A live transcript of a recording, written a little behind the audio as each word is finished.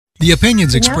The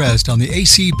opinions expressed on the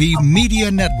ACB Media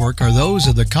Network are those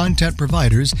of the content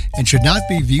providers and should not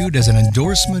be viewed as an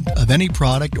endorsement of any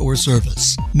product or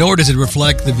service. Nor does it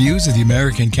reflect the views of the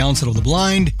American Council of the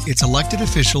Blind, its elected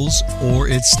officials, or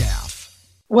its staff.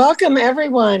 Welcome,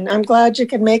 everyone. I'm glad you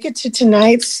could make it to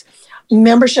tonight's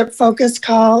membership focus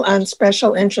call on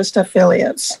special interest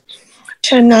affiliates.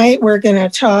 Tonight, we're going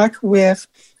to talk with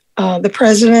the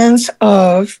presidents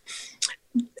of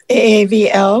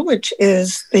AAVL, which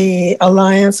is the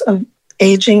Alliance of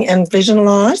Aging and Vision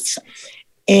Loss,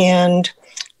 and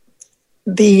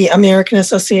the American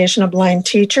Association of Blind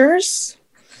Teachers,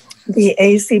 the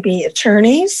ACB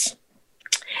Attorneys,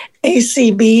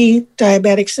 ACB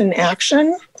Diabetics in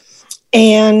Action,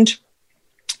 and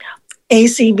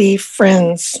ACB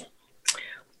Friends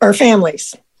or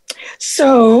Families.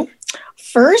 So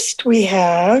first we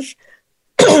have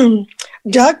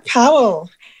Doug Powell.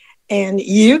 And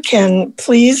you can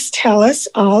please tell us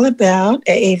all about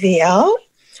AAVL.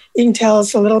 You can tell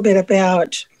us a little bit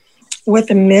about what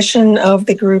the mission of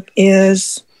the group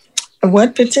is,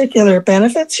 what particular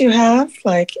benefits you have,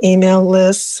 like email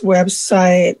lists,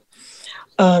 website,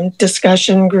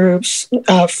 discussion groups,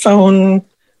 phone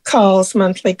calls,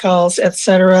 monthly calls,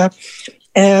 etc.,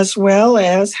 as well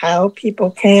as how people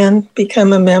can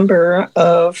become a member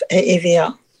of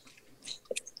AAVL.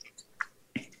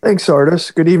 Thanks,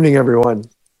 Artis. Good evening, everyone.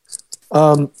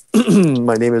 My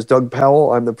name is Doug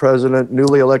Powell. I'm the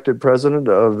newly elected president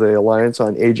of the Alliance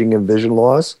on Aging and Vision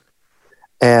Loss.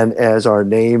 And as our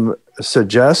name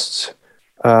suggests,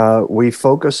 we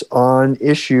focus on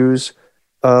issues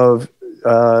of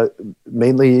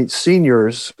mainly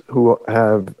seniors who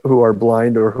are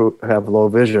blind or who have low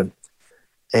vision.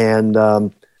 And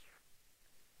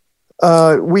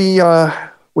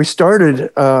we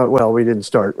started. We didn't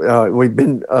start. We've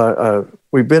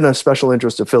been a special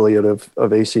interest affiliate of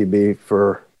ACB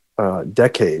for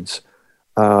decades,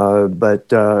 but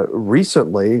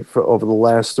recently, over the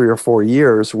last 3 or 4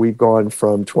 years, we've gone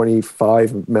from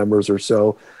 25 members or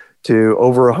so to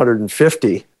over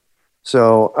 150.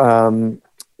 So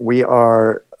we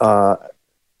are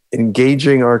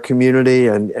engaging our community,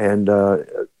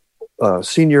 and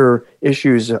senior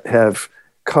issues have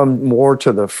come more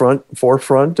to the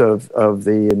forefront of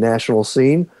the national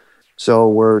scene. So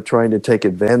we're trying to take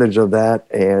advantage of that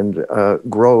and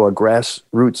grow a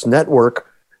grassroots network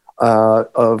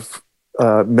of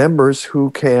members who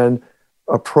can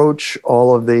approach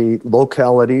all of the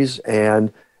localities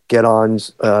and get on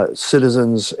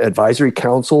citizens advisory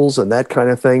councils and that kind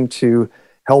of thing to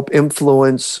help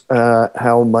influence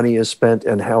how money is spent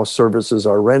and how services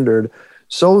are rendered,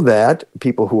 so that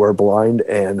people who are blind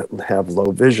and have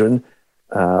low vision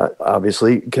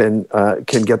obviously can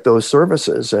get those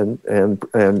services and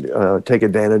take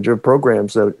advantage of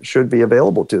programs that should be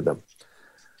available to them.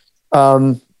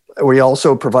 We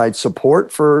also provide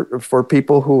support for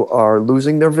people who are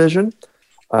losing their vision.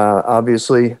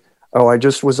 Obviously, I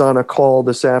just was on a call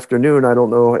this afternoon. I don't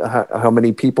know how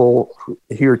many people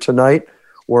here tonight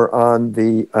were on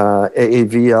the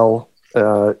AAVL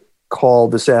call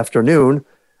this afternoon,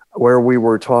 where we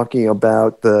were talking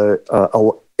about the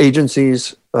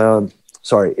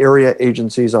area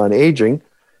agencies on aging,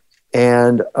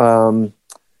 and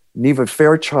Neva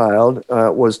Fairchild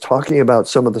was talking about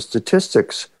some of the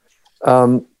statistics.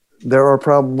 There are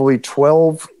probably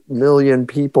 12 million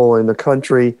people in the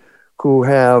country who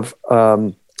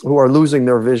are losing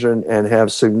their vision and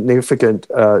have significant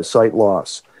sight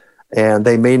loss, and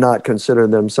they may not consider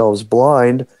themselves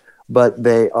blind, but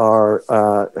they are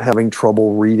having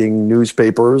trouble reading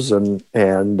newspapers and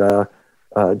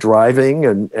driving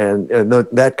and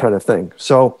that kind of thing.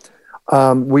 So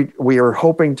we are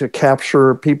hoping to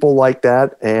capture people like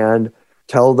that and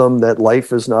tell them that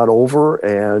life is not over,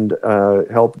 and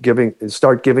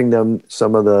start giving them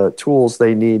some of the tools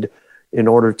they need in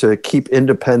order to keep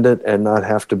independent and not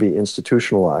have to be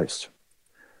institutionalized.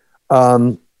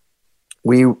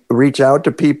 We reach out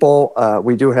to people.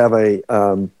 We do have a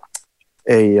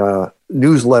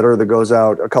newsletter that goes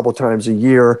out a couple times a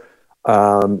year.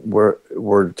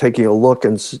 We're taking a look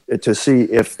to see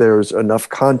if there's enough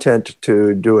content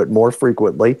to do it more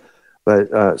frequently,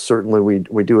 but certainly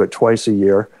we do it twice a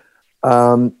year.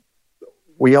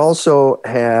 We also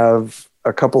have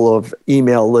a couple of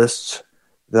email lists,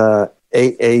 the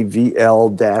AAVL-L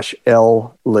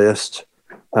list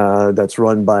that's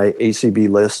run by ACB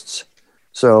Lists.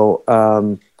 So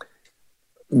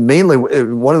mainly,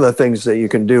 one of the things that you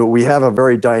can do, we have a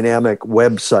very dynamic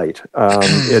website.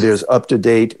 It is up to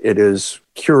date. It is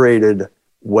curated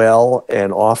well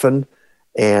and often.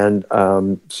 And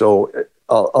so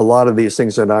a lot of these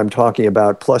things that I'm talking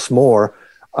about, plus more,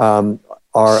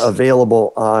 are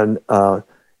available on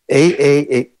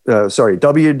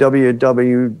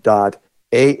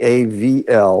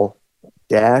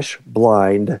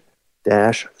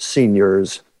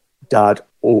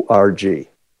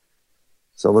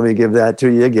So let me give that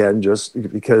to you again, just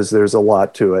because there's a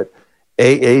lot to it.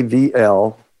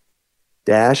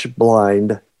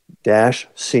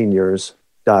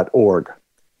 AAVL-blind-seniors.org.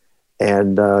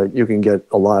 And you can get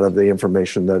a lot of the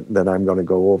information that I'm going to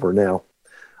go over now.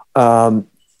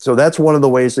 So that's one of the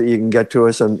ways that you can get to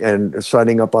us, and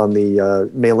signing up on the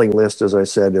mailing list, as I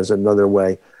said, is another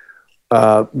way.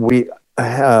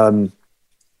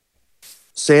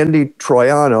 Sandy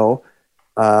Troiano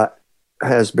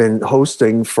has been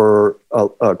hosting for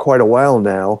quite a while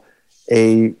now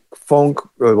a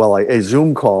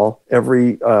Zoom call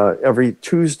every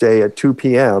Tuesday at 2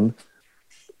 p.m.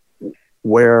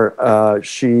 where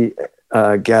she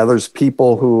gathers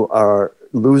people who are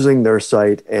losing their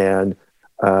sight, and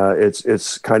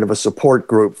it's kind of a support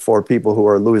group for people who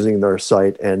are losing their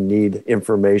sight and need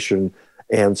information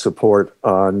and support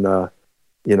on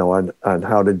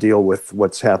how to deal with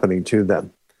what's happening to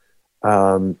them.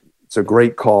 It's a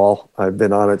great call. I've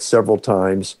been on it several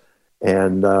times,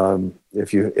 and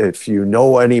if you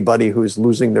know anybody who's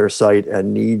losing their sight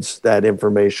and needs that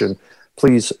information,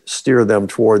 please steer them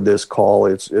toward this call.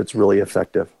 It's really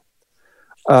effective.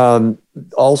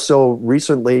 Also,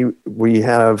 recently we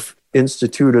have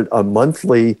instituted a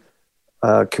monthly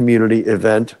community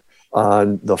event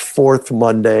on the fourth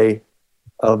Monday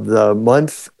of the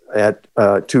month at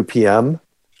 2 p.m.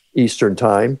 Eastern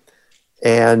Time.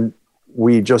 And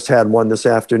we just had one this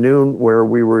afternoon where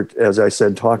we were, as I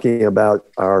said, talking about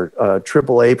our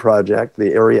AAA project,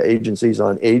 the Area Agencies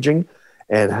on Aging,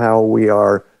 and how we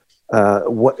are,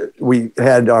 what we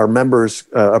had our members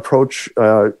approach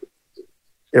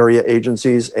area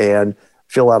agencies and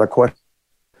fill out a question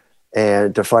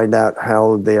and to find out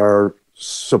how they are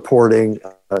supporting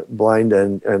blind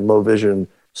and low vision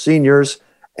seniors,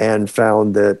 and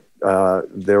found that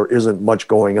there isn't much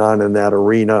going on in that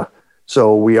arena.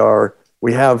 So we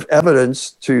have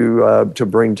evidence to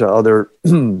bring to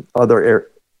other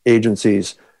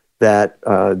agencies that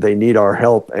they need our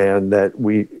help, and that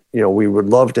we would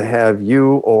love to have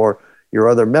you or your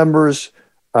other members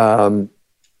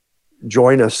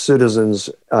join a citizens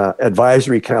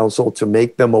advisory council to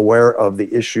make them aware of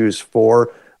the issues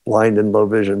for blind and low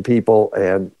vision people,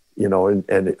 and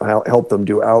help them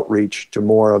do outreach to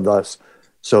more of us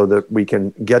so that we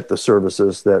can get the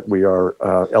services that we are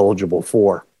eligible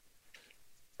for.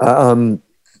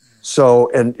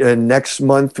 So next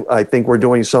month, I think we're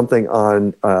doing something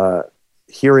on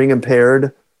hearing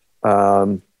impaired.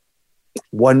 One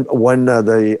of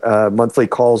the monthly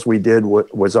calls we did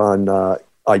was on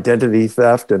identity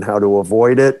theft and how to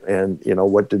avoid it, and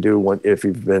what to do if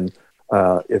you've been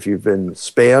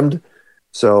spammed.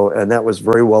 So, and that was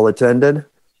very well attended.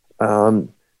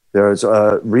 There's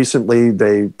recently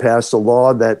they passed a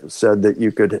law that said that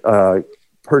you could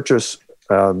purchase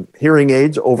hearing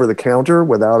aids over the counter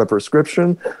without a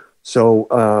prescription.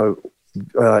 So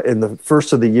in the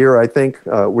first of the year, I think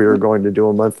we are going to do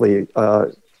a monthly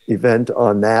event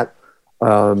on that,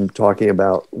 talking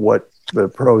about what the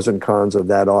pros and cons of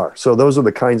that are. So those are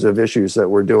the kinds of issues that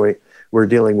we're dealing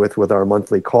with our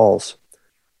monthly calls.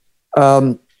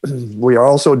 We are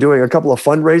also doing a couple of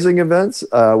fundraising events.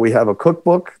 We have a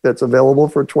cookbook that's available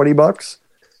for $20.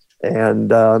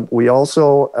 And we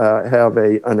also have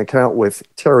an account with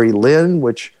Terry Lynn,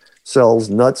 which sells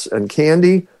nuts and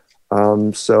candy.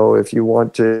 So if you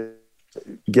want to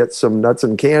get some nuts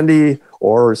and candy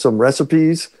or some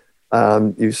recipes,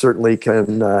 you certainly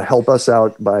can help us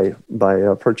out by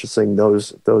purchasing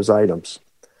those items.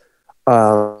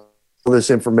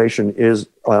 This information is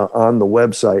on the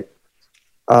website.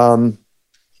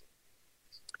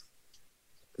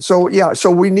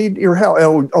 So we need your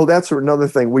help. Oh, that's another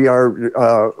thing. We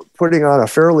are putting on a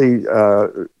fairly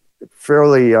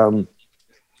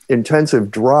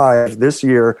intensive drive this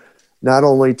year, not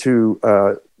only to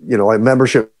a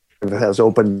membership has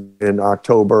opened in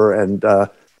October, and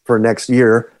for next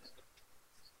year,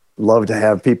 love to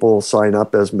have people sign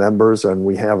up as members, and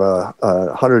we have a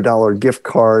 $100 gift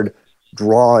card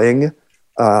drawing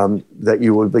that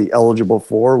you will be eligible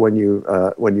for when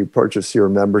you purchase your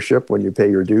membership, when you pay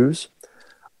your dues.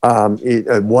 A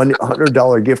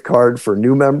 $100 gift card for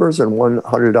new members and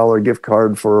 $100 gift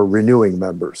card for renewing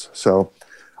members. So,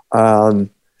 but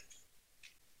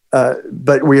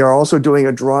we are also doing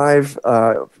a drive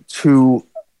to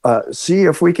see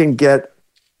if we can get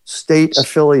state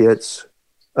affiliates,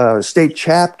 state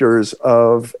chapters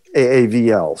of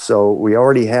AAVL. So we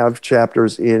already have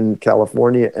chapters in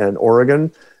California and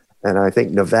Oregon, and I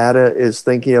think Nevada is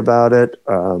thinking about it.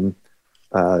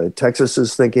 Texas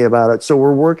is thinking about it. So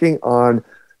we're working on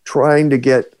trying to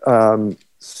get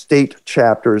state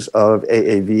chapters of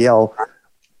AAVL,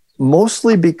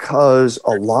 mostly because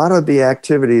a lot of the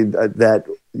activity that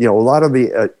a lot of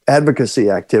the advocacy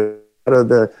activity, a lot of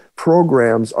the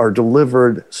programs are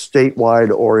delivered statewide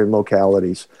or in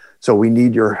localities. So we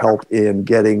need your help in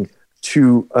getting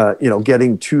to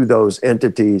those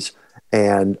entities,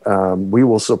 and we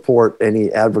will support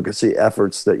any advocacy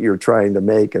efforts that you're trying to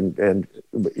make, and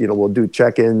we'll do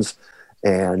check-ins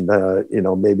and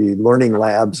maybe learning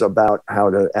labs about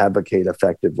how to advocate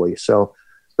effectively. So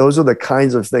those are the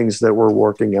kinds of things that we're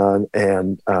working on,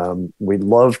 and we'd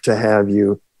love to have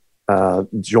you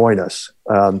join us.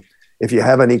 If you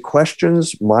have any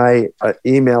questions, my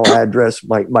email address,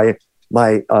 my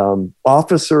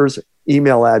officer's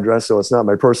email address, so it's not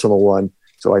my personal one,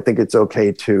 so I think it's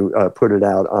okay to put it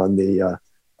out on the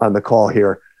call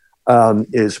here,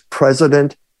 is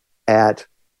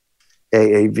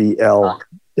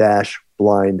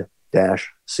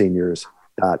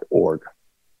president@aavl-blind-seniors.org.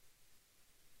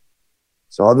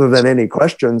 So other than any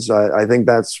questions, I think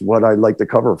that's what I'd like to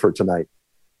cover for tonight.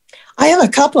 I have a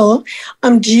couple.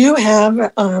 Do you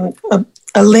have a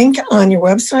link on your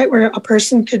website where a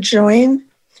person could join?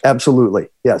 Absolutely,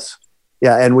 yes.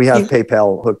 Yeah, and we have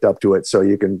PayPal hooked up to it, so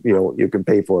you can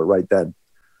pay for it right then.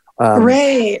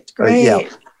 Great. Yeah,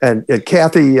 and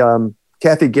Kathy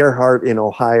Gerhardt in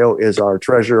Ohio is our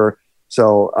treasurer.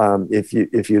 So if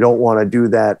you don't want to do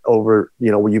that over,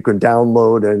 you can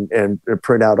download and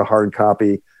print out a hard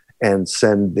copy and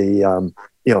send the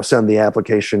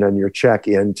application and your check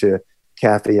in to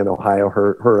Kathy in Ohio.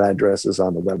 Her address is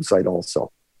on the website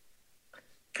also.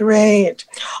 Great.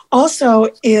 Also,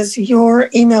 is your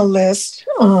email list,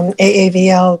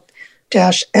 AAVL-L,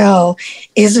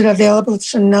 is it available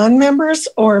to non-members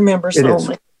or members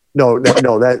only? No,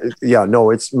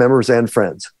 it's members and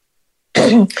friends.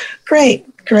 Great.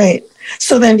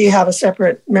 So then do you have a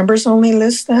separate members only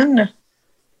list then?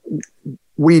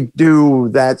 We do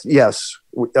that, yes.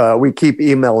 We keep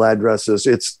email addresses.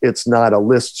 It's not a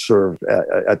listserv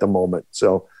at the moment.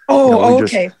 So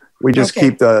okay. We just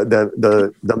keep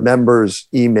the members'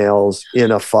 emails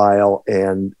in a file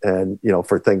and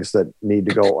for things that need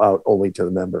to go out only to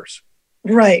the members.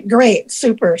 Right. Great.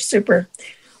 Super.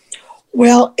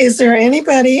 Well, is there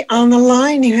anybody on the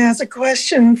line who has a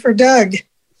question for Doug?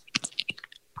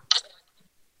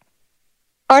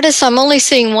 Artis, I'm only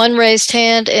seeing one raised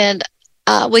hand, and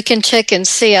we can check and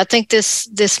see. I think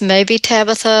this may be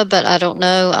Tabitha, but I don't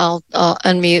know. I'll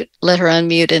let her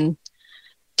unmute in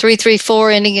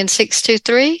 334 ending in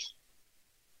 623.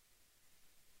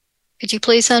 Could you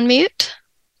please unmute?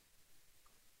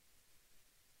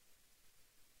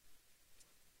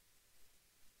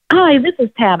 Hi, this is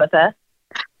Tabitha.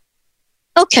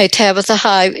 Okay, Tabitha,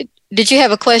 hi. Did you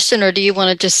have a question, or do you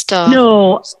want to just...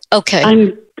 No. Okay.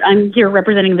 I'm here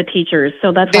representing the teachers,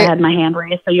 so that's why I had my hand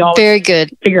raised, so y'all very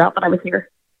good. Figure out that I was here.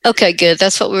 Okay, good.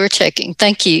 That's what we were checking.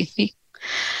 Thank you.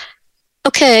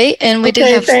 Okay, and we did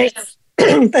have... Thanks.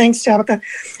 Thanks, Tabitha.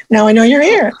 Now I know you're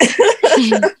here.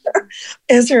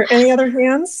 Is there any other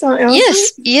hands?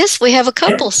 Yes, we have a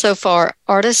couple so far.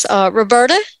 Artis,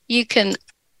 Roberta, you can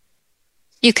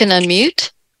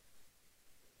unmute.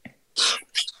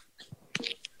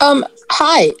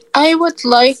 Hi, I would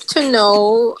like to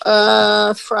know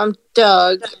from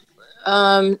Doug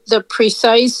the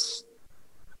precise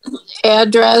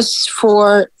address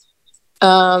for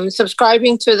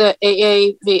subscribing to the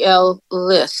AAVL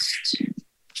list.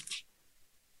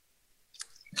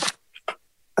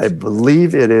 I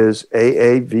believe it is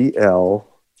AAVL-L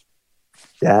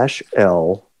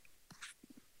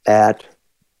at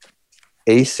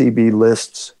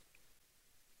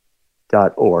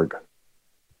acblists.org.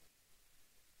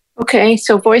 Okay,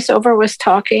 so VoiceOver was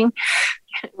talking.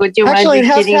 Would you Actually, mind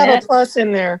repeating it has to have that? a plus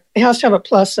in there. It has to have a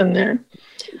plus in there.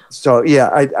 So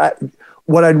yeah,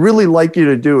 what I'd really like you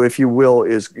to do, if you will,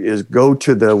 is go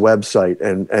to the website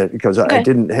and because okay. I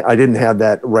didn't have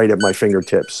that right at my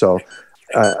fingertips. So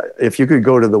if you could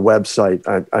go to the website,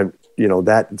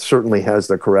 that certainly has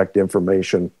the correct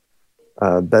information,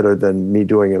 better than me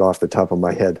doing it off the top of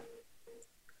my head.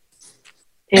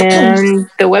 And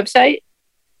the website?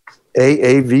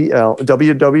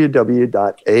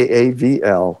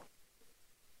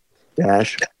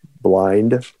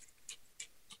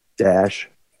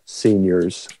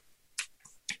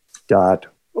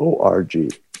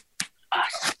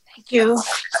 Awesome.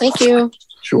 Thank you.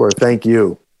 Sure. Thank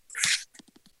you.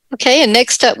 Okay. And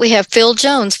next up, we have Phil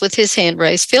Jones with his hand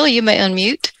raised. Phil, you may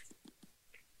unmute.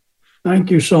 Thank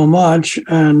you so much.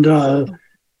 And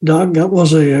Doug, that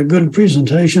was a good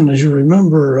presentation. As you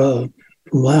remember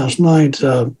from last night,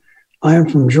 I am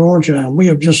from Georgia, and we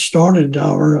have just started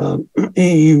our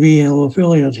AAB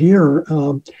affiliate here.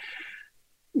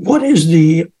 What is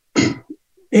the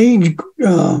age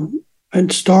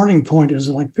and starting point? Is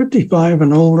it like 55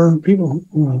 and older? People,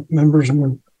 members who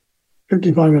are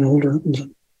 55 and older?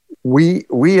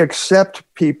 We accept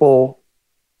people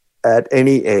at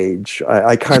any age.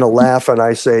 I kind of laugh and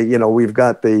I say, we've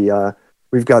got the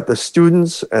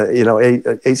students,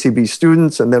 ACB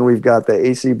students, and then we've got the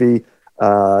ACB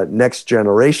next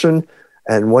generation.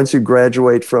 And once you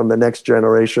graduate from the next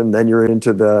generation, then you're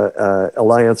into the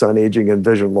Alliance on Aging and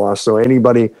Vision Loss. So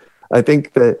anybody, I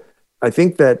think that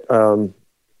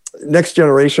next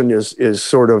generation is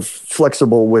sort of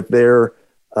flexible with their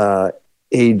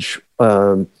age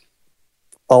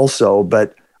also,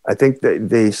 but I think that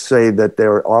they say that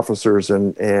their officers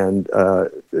and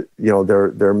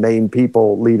their main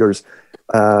people, leaders,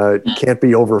 can't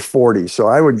be over 40. So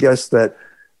I would guess that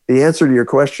the answer to your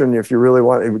question, if you really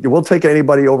want, we'll take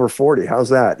anybody over 40. How's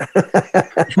that?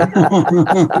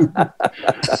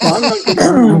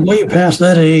 I'm way past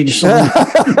that age.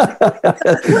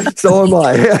 So am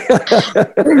I.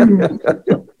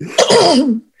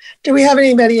 Do we have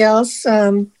anybody else?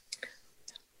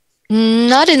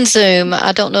 Not in Zoom.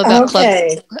 I don't know about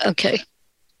Club. Okay.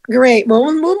 Great. Well,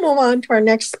 we'll move on to our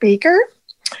next speaker.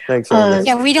 Thanks, Andy.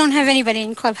 Yeah, we don't have anybody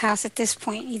in Clubhouse at this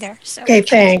point either. So. Okay,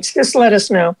 thanks. Just let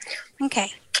us know. Okay.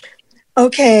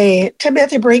 Okay.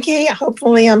 Tabitha Bricky,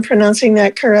 hopefully I'm pronouncing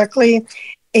that correctly,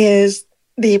 is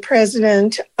the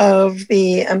president of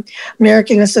the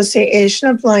American Association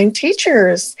of Blind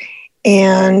Teachers.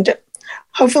 And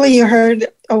hopefully you heard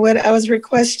what I was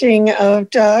requesting of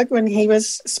Doug when he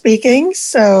was speaking.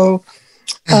 So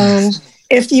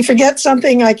if you forget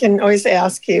something, I can always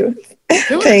ask you.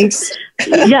 Thanks.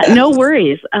 Yeah, no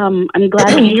worries. I'm glad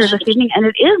to be here this evening. And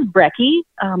it is Brecky,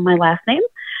 my last name.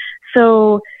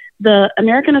 So the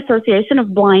American Association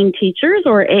of Blind Teachers,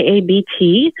 or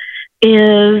AABT,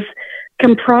 is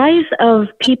comprised of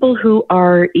people who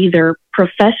are either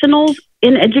professionals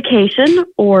in education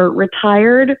or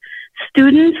retired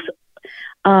students.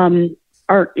 We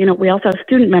also have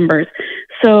student members.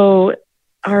 So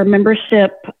our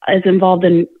membership is involved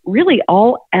in really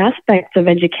all aspects of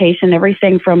education,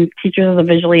 everything from teachers of the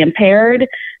visually impaired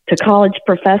to college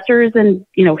professors and,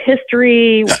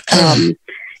 history,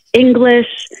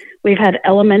 English. We've had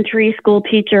elementary school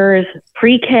teachers,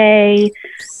 pre-K.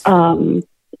 I'm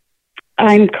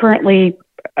currently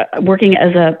working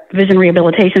as a vision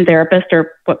rehabilitation therapist,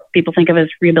 or what people think of as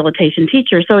rehabilitation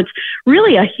teachers. So it's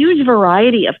really a huge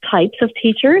variety of types of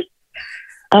teachers.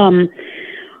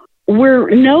 We're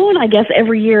known, I guess,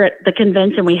 every year at the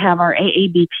convention, we have our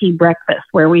AABT breakfast,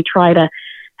 where we try to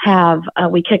have,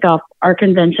 we kick off our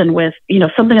convention with,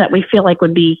 something that we feel like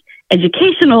would be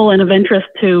educational and of interest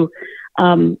to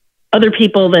other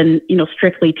people than,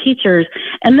 strictly teachers.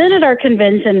 And then at our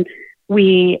convention,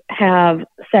 we have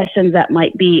sessions that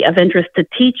might be of interest to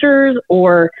teachers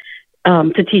or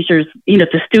to teachers,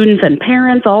 to students and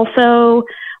parents also.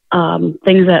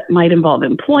 Things that might involve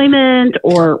employment,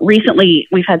 or recently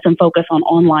we've had some focus on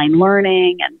online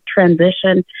learning and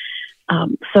transition.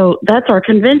 So that's our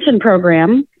convention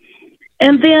program.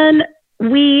 And then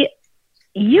we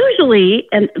usually,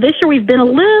 and this year we've been a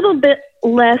little bit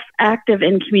less active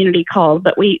in community calls,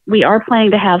 but we are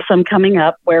planning to have some coming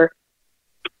up where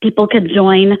people could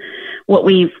join what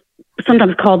we've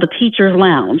sometimes called the Teacher's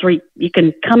Lounge, where you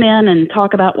can come in and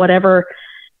talk about whatever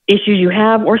issues you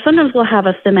have, or sometimes we'll have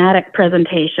a thematic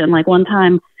presentation. Like one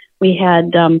time we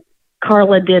had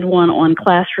Carla did one on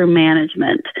classroom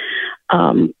management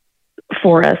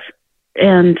for us.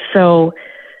 And so,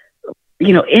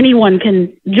 anyone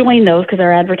can join those because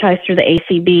they're advertised through the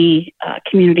ACB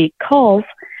community calls.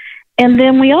 And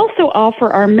then we also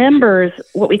offer our members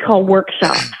what we call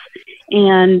workshops.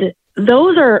 And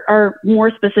those are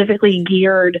more specifically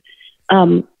geared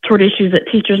toward issues that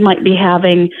teachers might be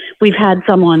having. We've had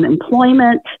some on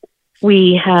employment.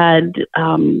 We had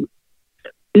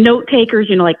note takers,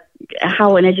 like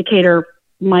how an educator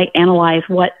might analyze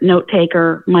what note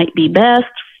taker might be best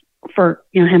for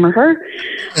him or her.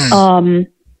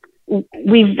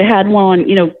 We've had one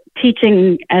on,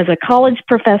 teaching as a college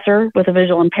professor with a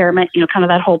visual impairment, kind of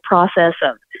that whole process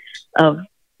of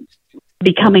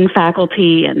becoming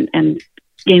faculty and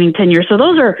gaining tenure. So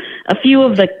those are a few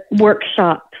of the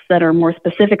workshops that are more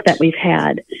specific that we've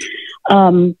had.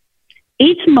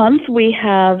 Each month we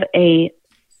have a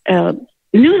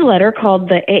newsletter called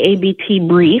the AABT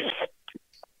Briefs,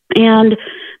 and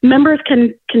members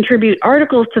can contribute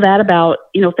articles to that about,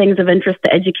 things of interest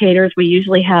to educators. We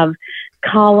usually have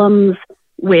columns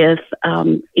with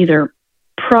either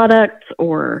products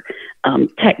or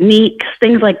techniques,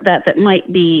 things like that that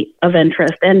might be of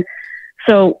interest. And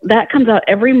so that comes out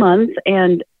every month,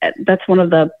 and that's one of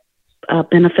the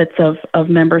benefits of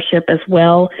membership as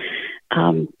well.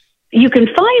 You can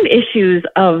find issues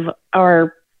of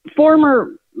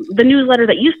the newsletter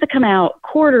that used to come out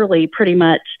quarterly pretty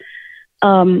much,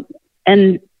 and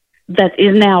that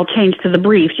is now changed to the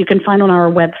briefs. You can find on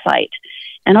our website.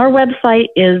 And our website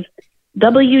is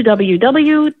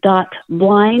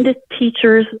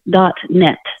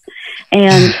www.blindteachers.net.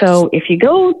 And so if you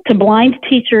go to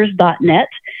blindteachers.net,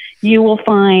 you will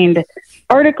find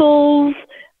articles,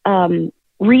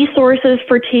 resources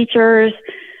for teachers,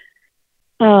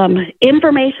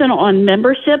 information on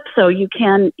membership. So you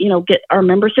can, get our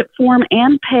membership form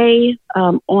and pay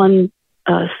on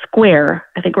Square.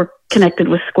 I think we're connected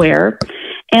with Square.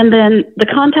 And then the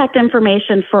contact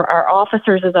information for our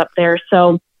officers is up there.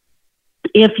 So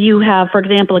if you have, for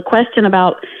example, a question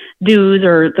about dues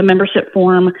or the membership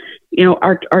form,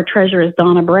 our treasurer is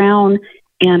Donna Brown,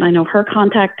 and I know her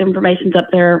contact information's up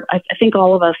there. I think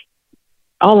all of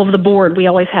the board, we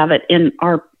always have it in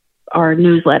our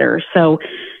newsletter. So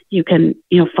you can,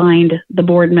 find the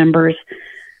board members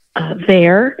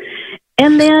there.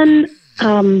 And then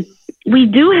we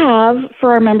do have,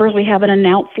 for our members, we have an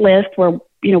announce list where,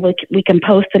 we can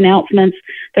post announcements.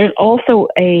 There's also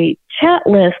a chat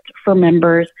list for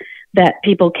members that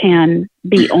people can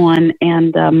be on.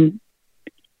 And,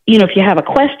 if you have a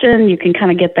question, you can kind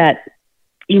of get that,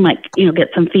 you might, get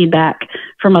some feedback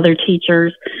from other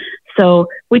teachers. So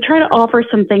we try to offer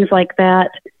some things like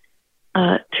that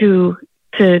to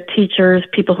teachers,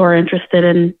 people who are interested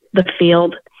in the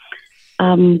field.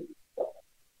 I'm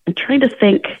trying to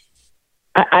think.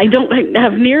 I don't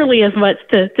have nearly as much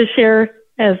to share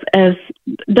as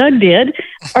Doug did.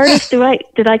 Artis,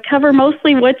 did I cover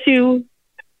mostly what you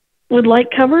would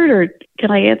like covered, or can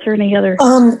I answer any other?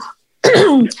 How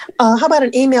about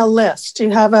an email list? Do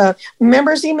you have a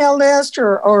members email list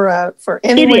or for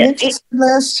anyone interested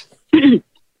list?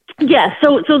 Yeah,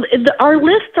 so our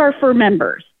lists are for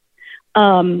members.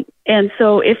 And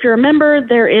so if you're a member,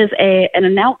 there is an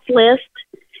announce list,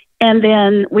 and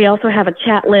then we also have a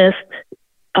chat list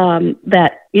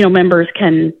that, members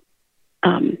can,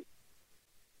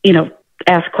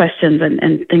 ask questions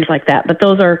and things like that. But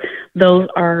those are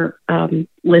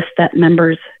lists that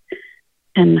members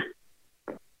can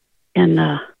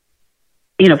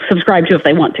subscribe to if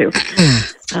they want to.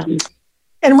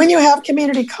 And when you have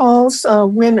community calls,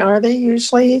 when are they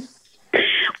usually?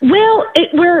 Well,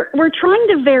 we're trying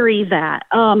to vary that.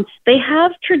 They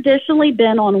have traditionally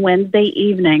been on Wednesday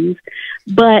evenings,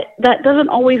 but that doesn't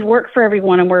always work for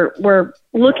everyone, and we're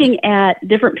looking at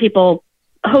different people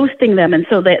hosting them. And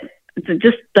so that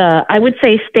I would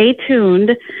say stay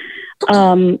tuned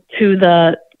to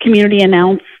the community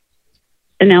announcements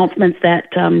that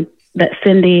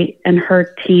Cindy and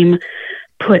her team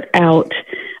put out,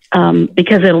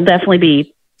 because it'll definitely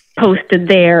be posted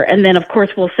there. And then, of course,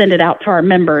 we'll send it out to our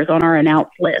members on our announce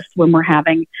list when we're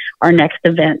having our next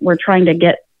event. We're trying to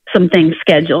get some things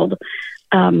scheduled.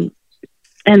 And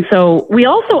so we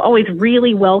also always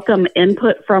really welcome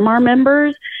input from our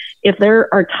members. If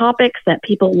there are topics that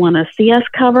people want to see us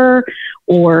cover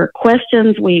or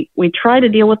questions, we try to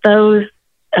deal with those.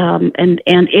 And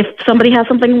if somebody has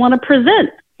something they want to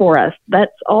present for us,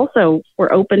 that's also,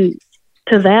 we're open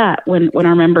to that when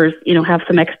our members, have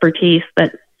some expertise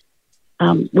that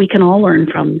we can all learn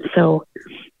from. So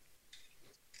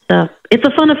it's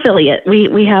a fun affiliate.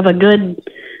 We have a good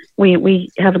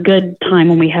time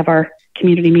when we have our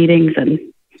community meetings and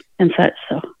such.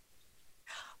 So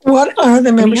what are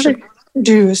the membership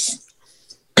dues?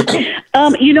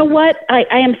 You know what? I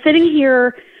am sitting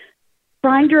here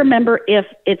trying to remember if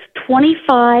it's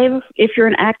 25 if you're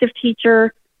an active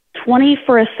teacher, 20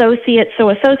 for associates.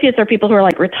 So associates are people who are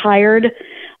like retired,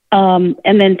 and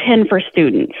then 10 for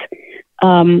students.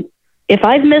 If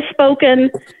I've misspoken,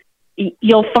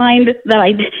 you'll find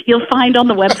on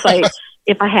the website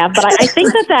if I have, but I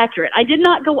think that's accurate. I did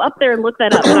not go up there and look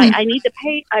that up, but I need to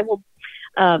pay. I will,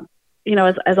 as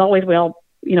always, we all,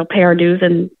 pay our dues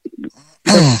and,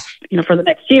 for the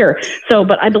next year. So,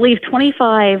 but I believe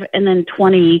 25 and then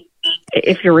 20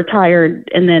 if you're retired,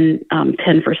 and then 10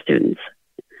 for students.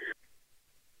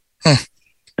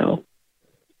 So.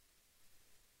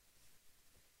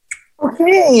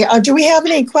 Okay. Do we have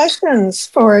any questions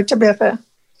for Tabitha?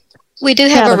 We do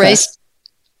have a raised.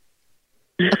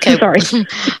 Okay. Sorry.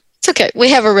 It's okay. We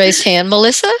have a raised hand.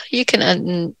 Melissa, you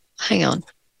can hang on.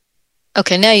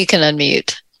 Okay, now you can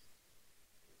unmute.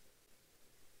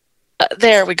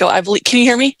 There we go. I believe. Can you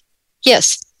hear me?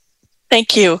 Yes.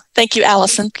 Thank you,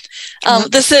 Allison.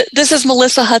 This is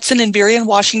Melissa Hudson in Burien,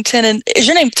 Washington, and is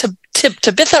your name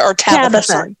Tabitha or Tabitha?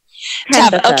 Sorry.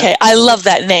 Tabitha. Okay, I love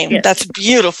that name. Yes. That's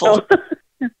beautiful.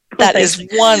 That is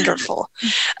wonderful.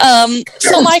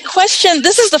 So my question,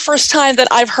 this is the first time that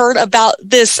I've heard about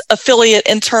this affiliate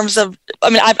in terms of, I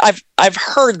mean, I've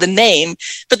heard the name,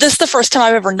 but this is the first time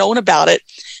I've ever known about it.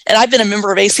 And I've been a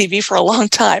member of ACB for a long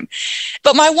time.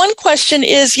 But my one question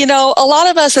is, a lot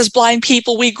of us as blind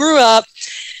people, we grew up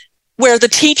where the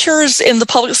teachers in the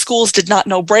public schools did not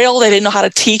know Braille. They didn't know how to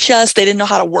teach us. They didn't know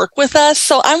how to work with us.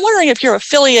 So I'm wondering if your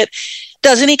affiliate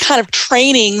does any kind of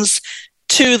trainings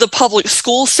to the public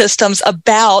school systems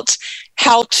about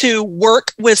how to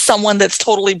work with someone that's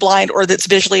totally blind or that's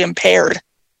visually impaired.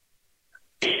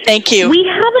 Thank you. We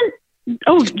haven't.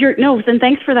 And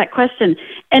thanks for that question.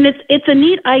 And it's a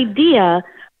neat idea.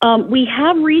 We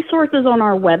have resources on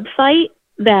our website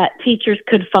that teachers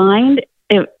could find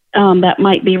that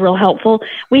might be real helpful.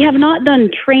 We have not done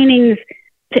trainings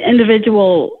to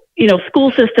individual,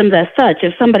 school systems as such.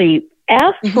 If somebody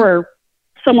asks for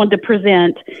someone to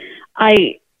present,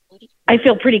 I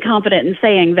feel pretty confident in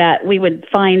saying that we would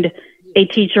find a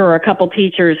teacher or a couple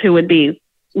teachers who would be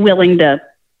willing to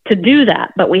do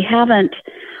that. But we haven't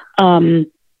done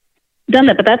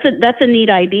that. But that's a neat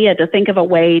idea to think of a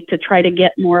way to try to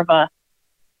get more of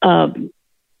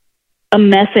a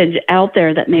message out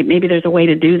there that maybe there's a way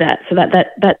to do that. So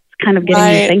that's kind of getting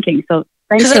me thinking. So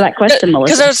thanks for that question,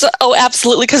 Melissa.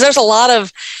 Absolutely. Because there's a lot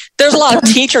of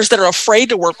teachers that are afraid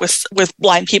to work with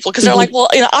blind people because they're like, well,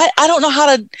 I don't know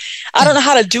how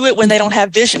to do it when they don't have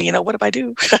vision. What do I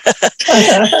do?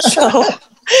 So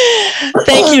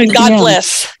thank you and God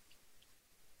bless.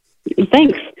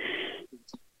 Thanks.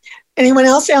 Anyone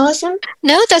else, Allison?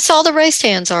 No, that's all the raised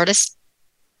hands, artists.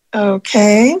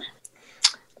 Okay.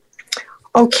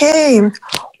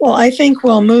 Well, I think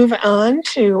we'll move on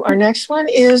to our next one.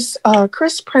 Is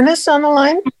Chris Prentice on the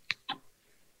line?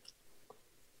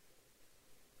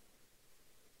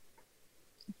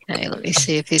 Okay, let me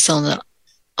see if he's on the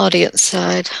audience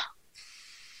side.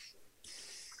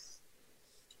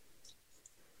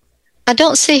 I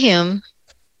don't see him.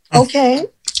 Okay.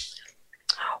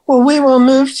 Well, we will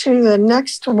move to the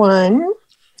next one,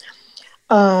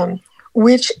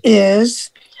 which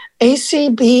is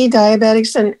ACB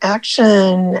Diabetics in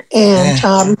Action. And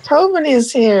Tom Tobin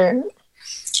is here.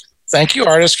 Thank you,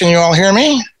 artists. Can you all hear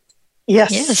me?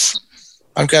 Yes.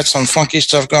 I've got some funky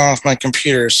stuff going on with my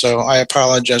computer, so I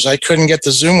apologize. I couldn't get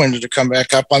the Zoom window to come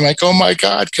back up. I'm like, oh my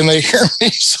God, can they hear me?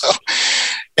 So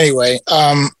anyway,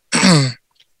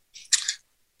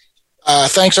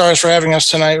 thanks, artists, for having us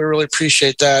tonight. We really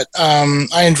appreciate that.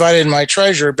 I invited my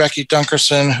treasurer, Becky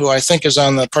Dunkerson, who I think is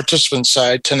on the participant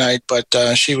side tonight, but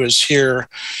she was here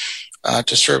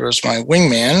to serve as my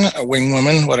wingman, a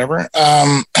wingwoman, whatever.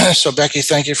 So Becky,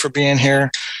 thank you for being here.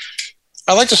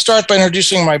 I'd like to start by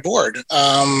introducing my board.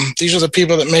 These are the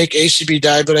people that make ACB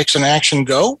Diabetics in Action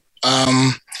go.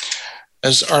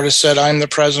 As Artis said, I'm the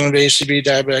president of ACB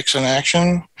Diabetics in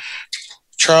Action.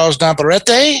 Charles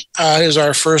Navarrete is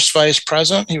our first vice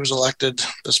president. He was elected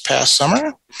this past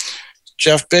summer.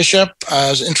 Jeff Bishop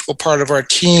is an integral part of our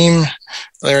team.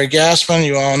 Larry Gassman,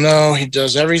 you all know, he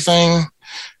does everything.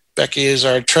 Becky is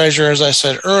our treasurer, as I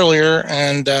said earlier,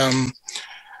 and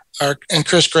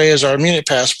Chris Gray is our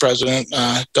Immunipast president,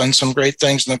 done some great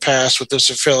things in the past with this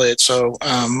affiliate. So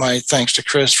my thanks to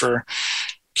Chris for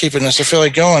keeping this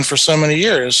affiliate going for so many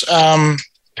years.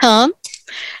 Tom?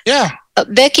 Yeah.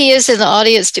 Becky is in the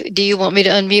audience. Do you want me to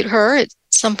unmute her at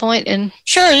some point?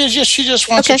 Sure. She just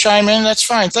wants to chime in. That's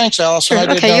fine. Thanks, Allison.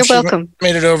 Sure. Okay, you're welcome.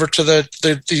 Made it over to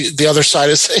the other side,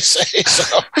 as they say. So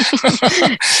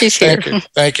she's here.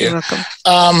 Thank you. You're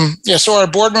welcome. So our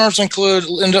board members include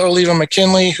Linda Oliva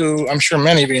McKinley, who I'm sure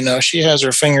many of you know. She has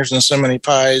her fingers in so many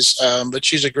pies, but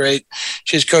she's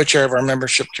co-chair of our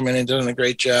membership committee, doing a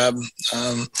great job.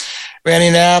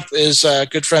 Randy Knapp is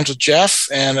good friends with Jeff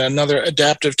and another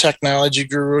adaptive technology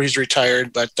guru. He's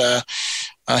retired, but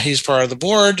he's part of the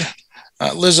board.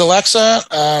 Liz Alexa,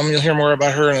 you'll hear more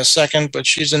about her in a second, but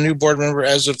she's a new board member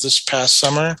as of this past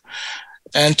summer.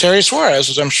 And Terry Suarez,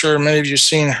 as I'm sure many of you have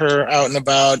seen her out and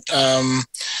about and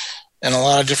a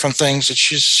lot of different things. That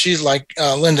she's like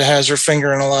Linda, has her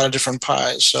finger in a lot of different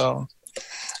pies. So,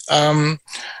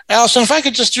 Allison, if I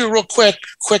could just do a real quick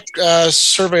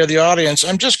survey of the audience.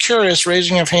 I'm just curious,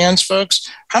 raising of hands,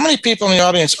 folks, how many people in the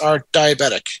audience are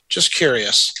diabetic? Just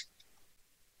curious.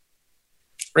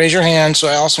 Raise your hand so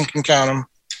Allison can count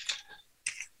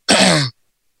them.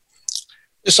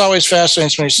 This always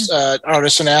fascinates me,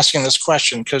 artists, in asking this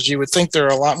question, because you would think there are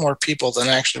a lot more people than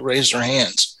actually raise their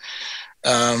hands.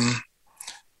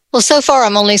 Well, so far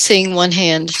I'm only seeing one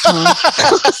hand.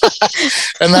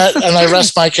 and I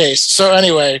rest my case. So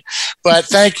anyway, but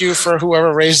thank you for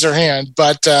whoever raised their hand.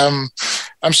 But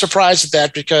I'm surprised at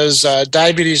that because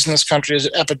diabetes in this country is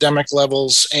at epidemic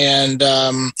levels, and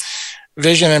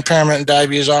vision impairment and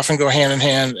diabetes often go hand in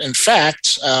hand. In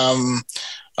fact,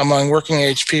 among working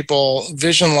age people,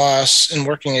 vision loss in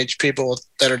working age people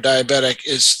that are diabetic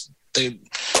is the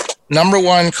number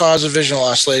one cause of vision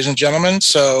loss, ladies and gentlemen.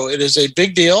 So it is a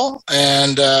big deal.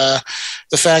 And the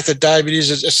fact that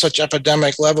diabetes is at such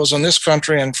epidemic levels in this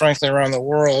country and frankly around the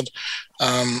world,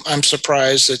 I'm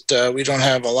surprised that we don't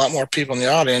have a lot more people in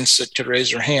the audience that could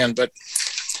raise their hand. But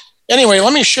anyway,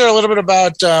 let me share a little bit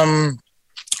about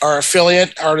our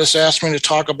affiliate. Artis asked me to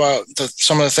talk about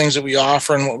some of the things that we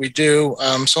offer and what we do.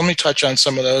 So let me touch on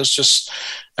some of those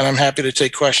and I'm happy to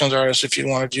take questions, Artis, if you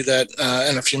want to do that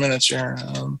in a few minutes here.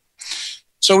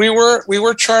 So we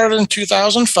were chartered in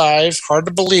 2005. Hard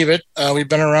to believe it. We've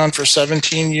been around for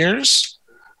 17 years,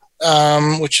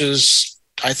 which is,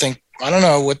 I think, I don't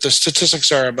know what the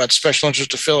statistics are about special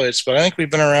interest affiliates, but I think we've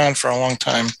been around for a long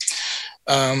time.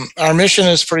 Our mission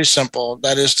is pretty simple.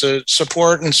 That is to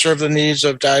support and serve the needs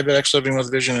of diabetics living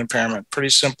with vision impairment. Pretty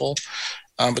simple.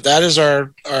 But that is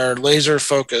our laser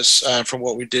focus for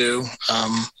what we do.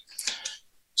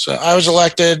 So I was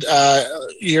elected a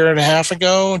year and a half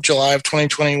ago, July of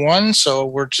 2021. So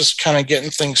we're just kind of getting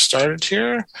things started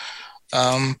here.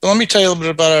 But let me tell you a little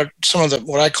bit about some of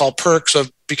what I call perks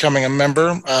of becoming a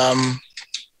member.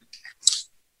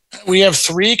 We have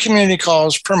 3 community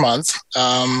calls per month.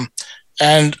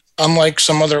 And unlike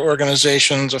some other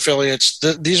organizations, affiliates,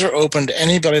 these are open to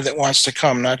anybody that wants to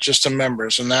come, not just to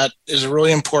members. And that is a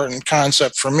really important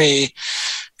concept for me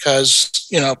because,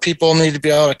 people need to be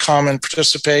able to come and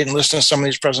participate and listen to some of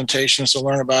these presentations to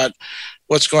learn about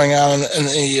what's going on in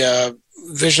the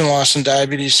vision loss and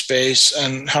diabetes space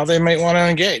and how they might want to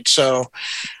engage. So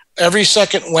every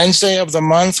second Wednesday of the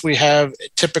month, we have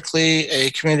typically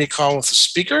a community call with a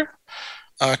speaker.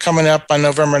 Coming up on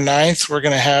November 9th, we're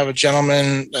going to have a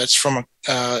gentleman that's from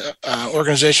an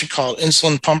organization called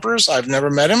Insulin Pumpers. I've never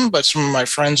met him, but some of my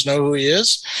friends know who he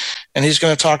is. And he's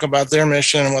going to talk about their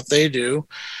mission and what they do.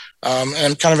 And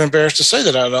I'm kind of embarrassed to say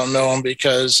that I don't know him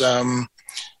because,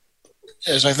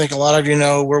 as I think a lot of you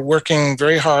know, we're working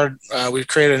very hard. We've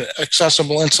created an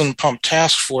accessible insulin pump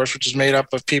task force, which is made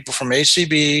up of people from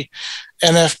ACB,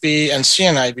 NFB, and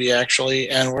CNIB actually,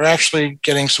 and we're actually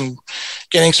getting some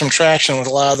traction with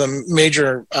a lot of the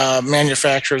major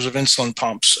manufacturers of insulin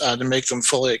pumps to make them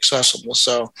fully accessible.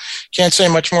 So can't say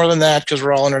much more than that because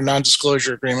we're all under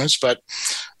non-disclosure agreements, but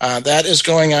that is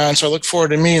going on. So I look forward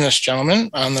to meeting this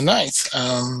gentleman on the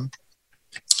 9th.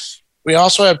 We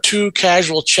also have 2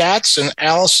 casual chats, and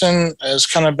Allison has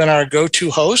kind of been our go-to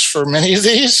host for many of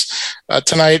these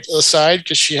tonight aside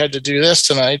because she had to do this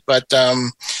tonight, but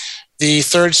the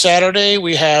third Saturday,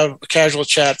 we have a casual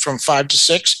chat from 5 to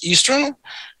 6 Eastern,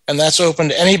 and that's open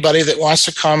to anybody that wants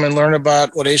to come and learn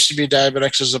about what HCB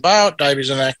Diabetics is about,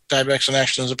 Diabetics in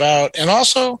Action is about, and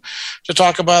also to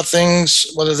talk about things,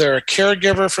 whether they're a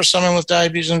caregiver for someone with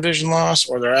diabetes and vision loss,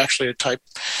 or they're actually a type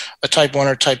 1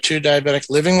 or type 2 diabetic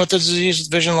living with the disease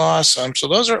with vision loss. So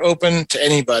those are open to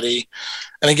anybody.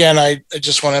 And again, I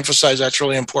just want to emphasize that's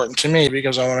really important to me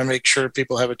because I want to make sure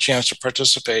people have a chance to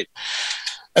participate.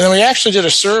 And then we actually did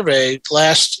a survey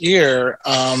last year,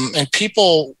 and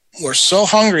people were so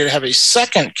hungry to have a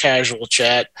second casual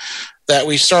chat that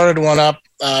we started one up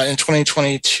in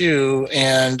 2022,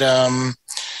 and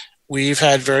we've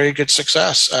had very good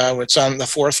success. It's on the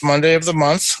 4th Monday of the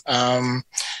month,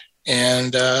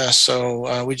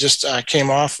 so we just came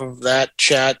off of that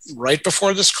chat right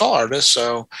before this call, Artis.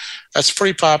 So that's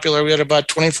pretty popular. We had about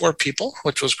 24 people,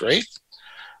 which was great.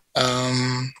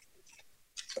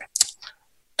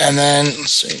 And then,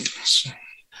 let's see,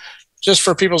 just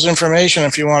for people's information,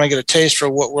 if you want to get a taste for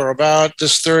what we're about,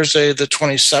 this Thursday, the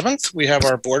 27th, we have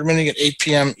our board meeting at 8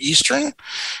 p.m. Eastern.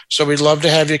 So we'd love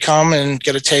to have you come and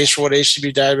get a taste for what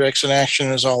HCB Diabetics in Action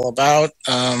is all about.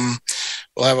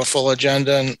 We'll have a full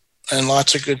agenda and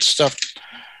lots of good stuff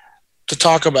to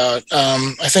talk about.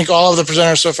 I think all of the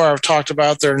presenters so far have talked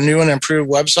about their new and improved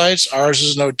websites. Ours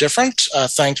is no different,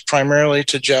 thanks primarily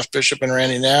to Jeff Bishop and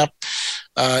Randy Knapp.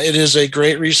 It is a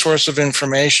great resource of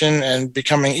information and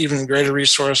becoming even greater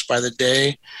resource by the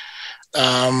day.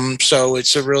 So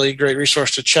it's a really great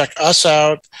resource to check us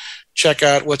out, check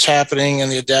out what's happening in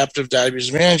the adaptive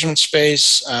diabetes management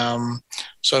space.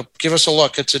 So give us a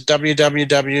look. It's at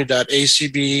www.acb.org.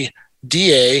 So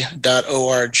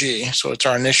it's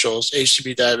our initials,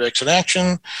 ACB Diabetics in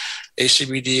Action,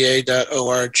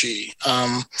 acbda.org.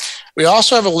 We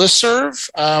also have a listserv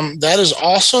that is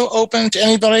also open to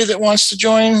anybody that wants to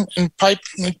join and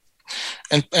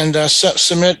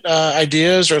submit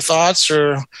ideas or thoughts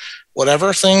or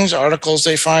whatever things, articles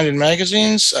they find in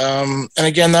magazines. And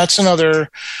again, that's another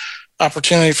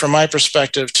opportunity from my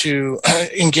perspective to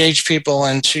engage people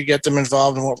and to get them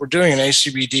involved in what we're doing in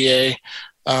ACBDA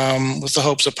with the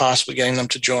hopes of possibly getting them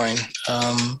to join.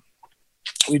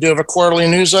 We do have a quarterly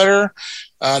newsletter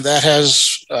that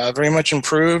has very much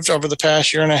improved over the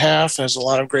past year and a half. There's a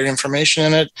lot of great information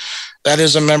in it. That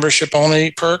is a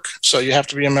membership-only perk, so you have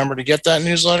to be a member to get that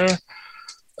newsletter.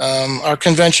 Our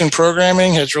convention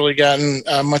programming has really gotten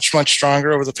much, much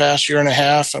stronger over the past year and a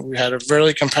half. We had a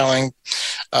very compelling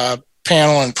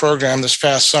panel and program this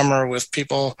past summer with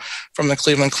people from the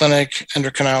Cleveland Clinic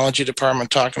Endocrinology Department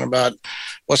talking about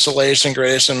what's the latest and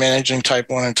greatest in managing type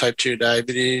 1 and type 2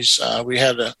 diabetes. We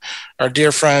had our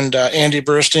dear friend Andy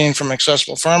Burstein from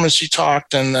Accessible Pharmacy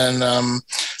talked, and then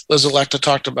Liz Electa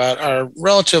talked about our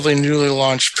relatively newly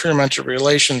launched peer-mentor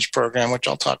relations program, which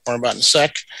I'll talk more about in a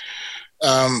sec.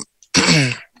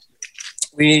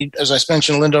 We, as I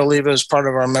mentioned, Linda Oliva is part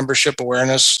of our membership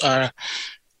awareness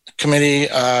committee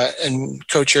and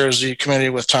co-chairs the committee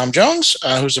with Tom Jones,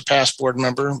 who's a past board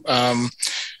member.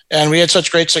 And we had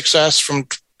such great success from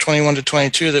 21 to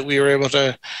 22 that we were able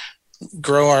to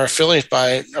grow our affiliate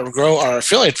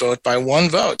vote by 1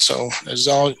 vote. So as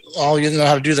all you know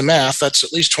how to do the math, that's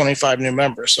at least 25 new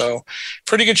members. So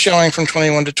pretty good showing from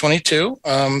 21 to 22.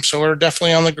 So we're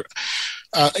definitely on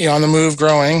the move,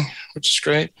 growing, which is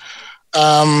great.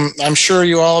 I'm sure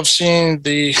you all have seen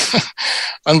the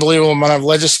unbelievable amount of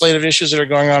legislative issues that are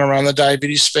going on around the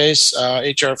diabetes space,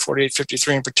 HR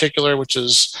 4853 in particular, which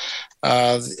is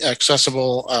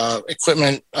accessible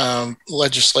equipment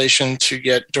legislation to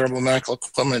get durable medical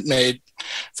equipment made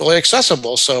fully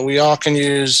accessible. So we all can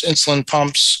use insulin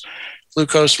pumps,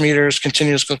 glucose meters,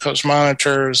 continuous glucose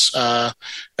monitors, and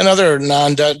other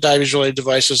non-diabetes related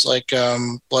devices like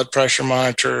blood pressure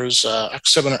monitors,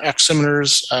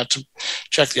 oximeters to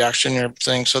check the oxygen in your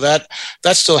thing. So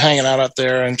that's still hanging out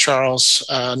there. And Charles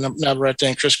Navarrete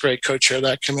and Chris Gray co-chair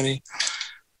that committee.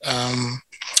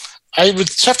 I would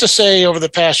have to say over the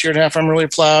past year and a half, I'm really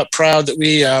proud that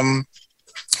we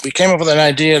came up with an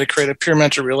idea to create a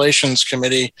peer-mentor relations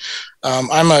committee.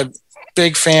 I'm a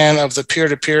big fan of the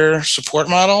peer-to-peer support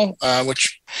model,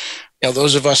 which,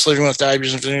 those of us living with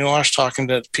diabetes and vision loss, talking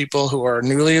to people who are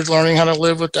newly learning how to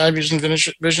live with diabetes and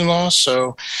vision loss.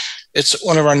 So it's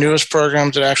one of our newest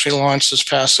programs that actually launched this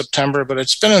past September, but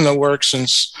it's been in the works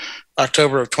since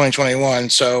October of 2021.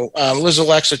 So Liz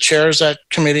Alexa chairs that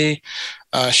committee.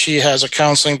 She has a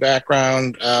counseling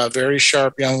background, very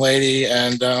sharp young lady,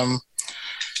 and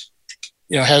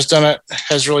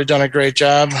has really done a great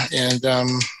job.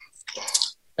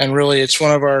 And really, it's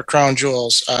one of our crown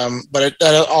jewels. But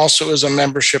that also is a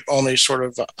membership-only sort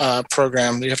of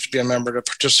program. You have to be a member to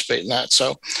participate in that.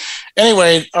 So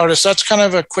anyway, artists, that's kind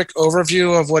of a quick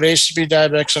overview of what ACB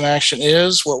Diabetics in Action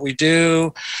is, what we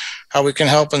do, how we can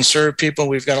help and serve people.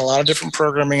 We've got a lot of different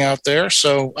programming out there.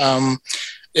 So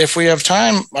if we have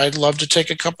time, I'd love to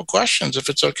take a couple questions, if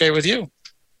it's okay with you.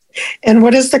 And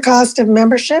what is the cost of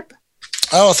membership?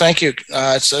 Oh, thank you.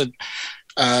 It's an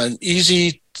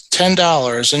easy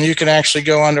 $10, and you can actually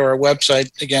go onto our website,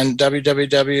 again,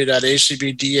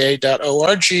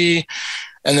 www.acbda.org,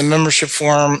 and the membership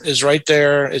form is right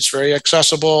there. It's very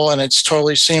accessible, and it's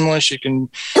totally seamless. You can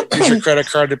use your credit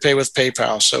card to pay with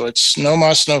PayPal. So it's no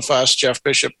muss, no fuss. Jeff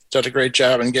Bishop did a great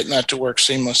job in getting that to work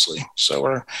seamlessly. So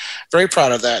we're very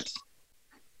proud of that.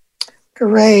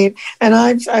 Great. And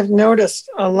I've noticed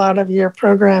a lot of your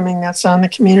programming that's on the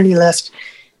community list,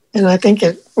 and I think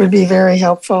it would be very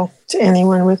helpful to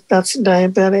anyone that's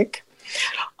diabetic.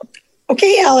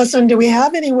 Okay, Allison, do we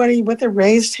have anybody with a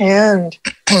raised hand?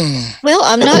 Well,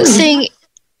 I'm not seeing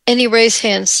any raised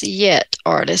hands yet,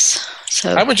 artists.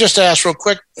 So I would just ask real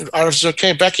quick, artists,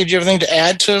 okay, Becky, do you have anything to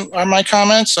add to my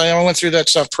comments? I went through that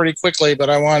stuff pretty quickly, but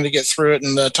I wanted to get through it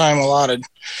in the time allotted.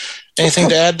 Anything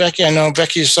to add, Becky? I know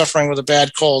Becky's suffering with a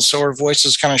bad cold, so her voice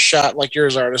is kind of shot like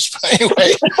yours, artist. But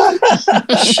anyway,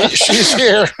 she's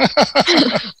here.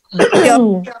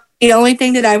 The only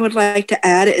thing that I would like to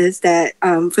add is that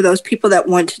for those people that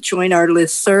want to join our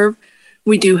listserv,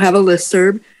 we do have a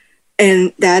listserv,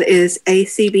 and that is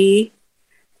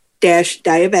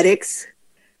ACB-diabetics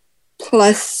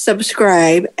plus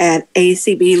subscribe at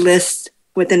acblist.org.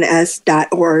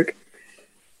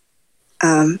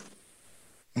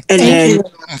 And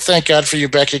thank God for you,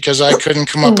 Becky, because I couldn't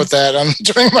come up with that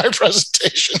during my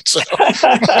presentation. So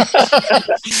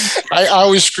I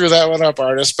always screw that one up,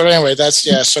 artist. But anyway,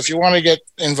 so if you want to get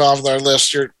involved with our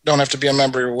list, you don't have to be a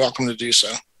member. You're welcome to do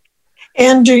so.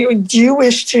 And do you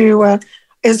wish to,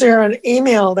 is there an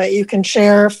email that you can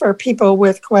share for people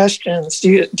with questions?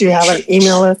 Do you have an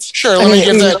email list? Sure. Let me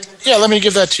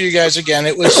give that to you guys again.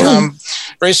 It was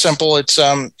very simple. It's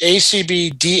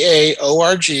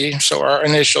ACBDAORG. So our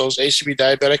initials, ACB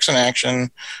Diabetics in Action,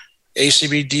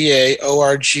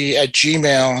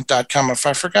 ACBDAORG@gmail.com. If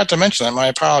I forgot to mention that, my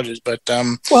apologies. But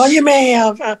well, you may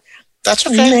have. That's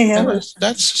okay.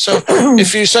 That's so.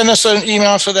 If you send us an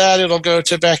email for that, it'll go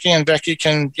to Becky, and Becky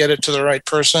can get it to the right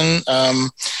person.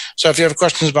 So if you have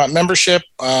questions about membership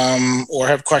or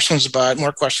have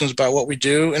more questions about what we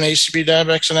do in ACB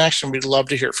Diabetics in Action, we'd love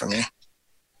to hear from you.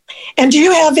 And do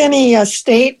you have any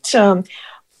state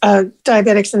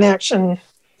Diabetics in Action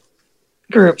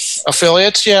groups?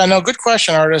 Affiliates? Yeah, no, good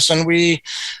question, Artis. And we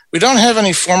don't have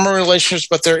any formal relationships,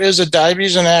 but there is a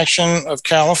Diabetes in Action of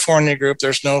California group.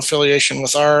 There's no affiliation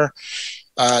with our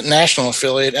national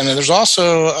affiliate. And then there's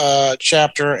also a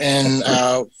chapter in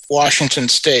Washington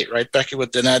State, right, Becky,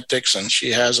 with Danette Dixon.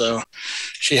 She has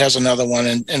another one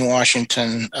in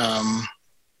Washington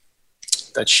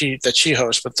that she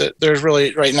hosts. But there's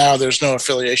really, right now, there's no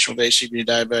affiliation with ACB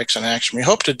Diabetics in Action. We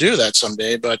hope to do that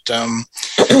someday, but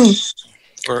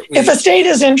if a state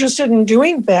is interested in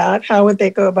doing that, how would they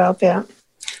go about that?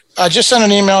 Just send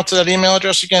an email to that email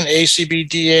address again,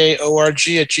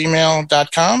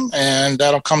 acbdaorg@gmail.com, and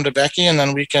that'll come to Becky, and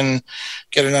then we can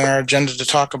get it on our agenda to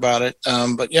talk about it.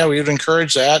 But yeah, we would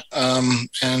encourage that. I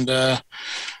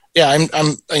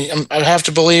have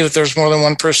to believe that there's more than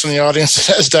one person in the audience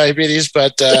that has diabetes,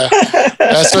 but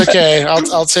that's okay.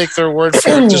 I'll take their word for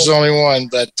it. There's only one,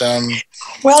 but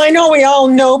well, I know we all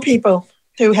know people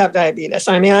who have diabetes.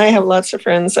 I mean, I have lots of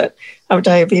friends that have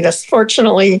diabetes.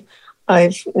 Fortunately,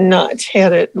 I've not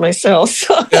had it myself.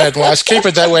 So. Good. Well, let's keep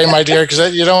it that way, my dear,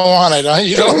 because you don't want it.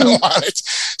 You don't want it.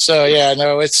 So yeah,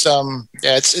 no, it's a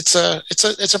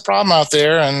problem out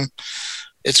there, and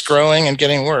it's growing and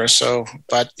getting worse. So,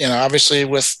 but obviously,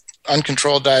 with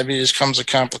uncontrolled diabetes comes the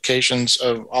complications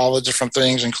of all the different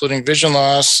things, including vision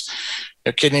loss,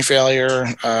 kidney failure,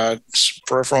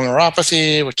 peripheral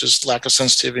neuropathy, which is lack of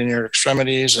sensitivity in your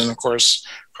extremities, and of course,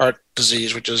 heart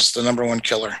disease, which is the number one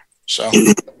killer. So,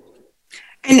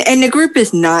 and the group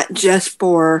is not just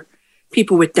for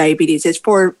people with diabetes; it's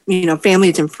for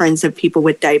families and friends of people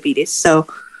with diabetes. So,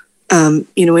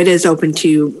 it is open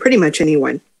to pretty much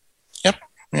anyone. Yep.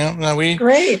 No, we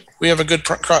have a good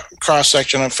cross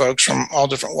section of folks from all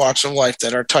different walks of life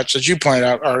that are touched, as you pointed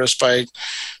out, Artis, by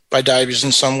diabetes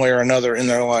in some way or another in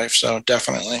their life. So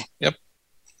definitely. Yep.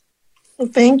 Well,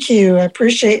 thank you. I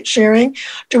appreciate sharing.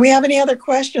 Do we have any other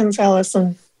questions,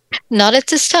 Allison? Not at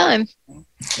this time.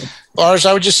 Lars,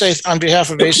 I would just say on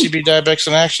behalf of ACB Diabetics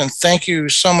in Action, thank you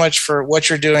so much for what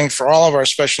you're doing for all of our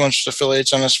special interest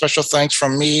affiliates, and a special thanks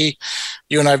from me.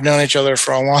 You and I have known each other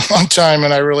for a long, long time,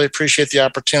 and I really appreciate the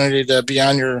opportunity to be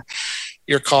on your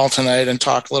call tonight and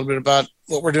talk a little bit about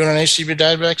what we're doing in ACB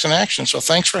Diabetics in Action. So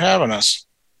thanks for having us.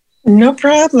 No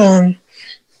problem.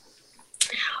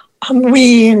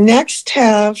 We next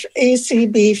have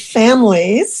ACB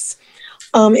Families.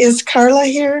 Is Carla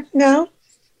here now?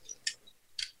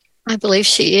 I believe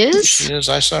she is. She is.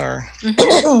 I saw her.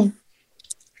 Mm-hmm.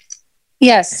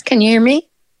 Yes. Can you hear me?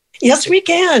 Yes, we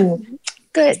can.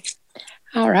 Good.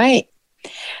 All right.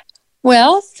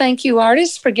 Well, thank you,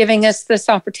 Artis, for giving us this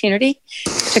opportunity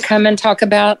to come and talk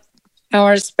about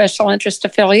our special interest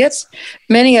affiliates.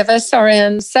 Many of us are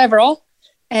in several,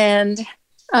 and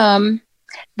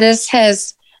this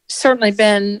has certainly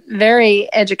been very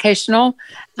educational.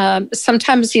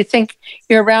 Sometimes you think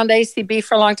you're around ACB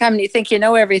for a long time and you think you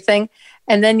know everything,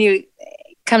 and then you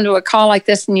come to a call like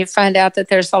this and you find out that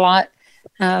there's a lot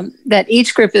that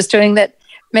each group is doing that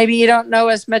maybe you don't know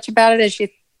as much about it as you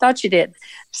thought you did.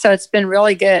 So it's been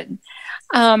really good.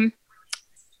 I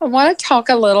want to talk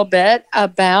a little bit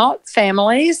about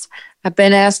families. I've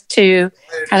been asked to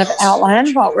kind of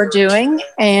outline what we're doing,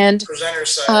 and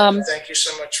thank you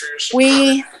so much for your support.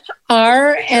 We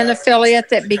are an affiliate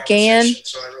that began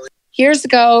years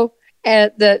ago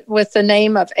with the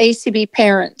name of ACB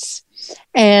Parents,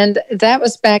 and that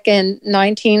was back in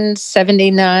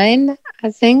 1979,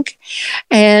 I think.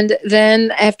 And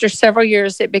then after several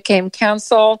years, it became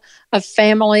Council of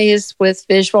Families with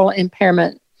Visual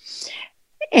Impairment.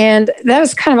 And that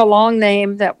was kind of a long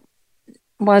name that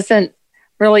wasn't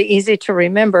really easy to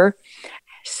remember.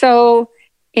 So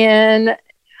in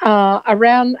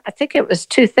around, I think it was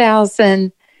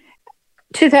 2000,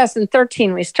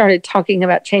 2013, we started talking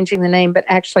about changing the name, but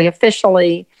actually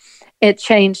officially it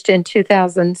changed in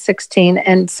 2016.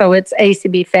 And so it's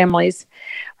ACB Families,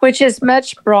 which is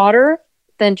much broader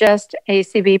than just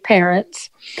ACB Parents.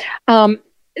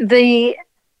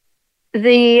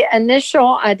 The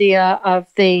initial idea of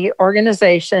the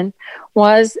organization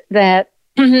was that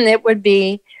it would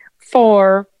be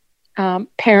for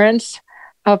parents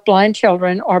of blind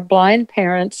children or blind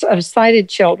parents of sighted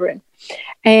children.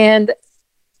 And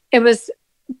it was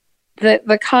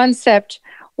the concept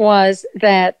was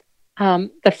that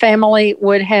the family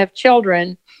would have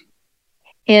children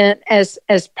as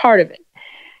part of it.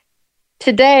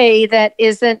 Today, that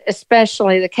isn't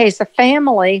especially the case. A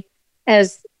family,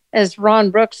 as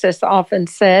Ron Brooks has often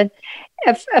said,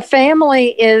 a family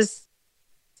is,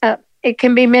 it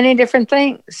can be many different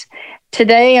things.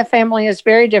 Today, a family is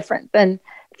very different than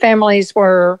families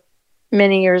were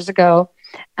many years ago.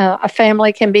 A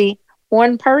family can be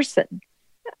one person.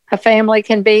 A family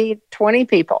can be 20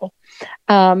 people.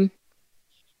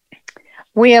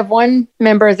 We have one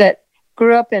member that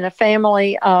grew up in a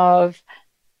family of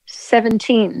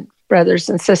 17 brothers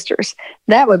and sisters.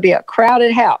 That would be a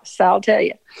crowded house, I'll tell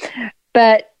you.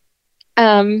 But,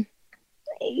 a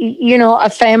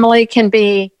family can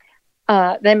be,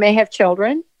 they may have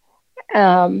children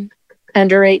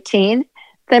under 18.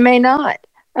 They may not.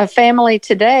 A family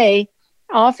today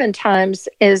oftentimes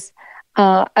is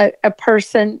a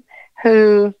person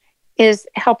who is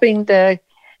helping to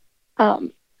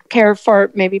care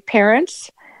for maybe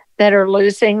parents that are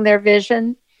losing their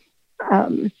vision.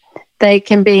 They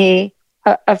can be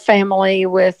a family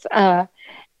with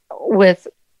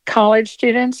college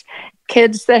students,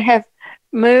 kids that have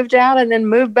moved out and then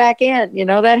moved back in.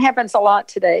 That happens a lot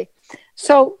today.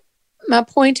 So my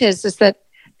point is that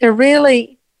they're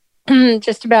really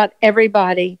just about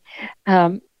everybody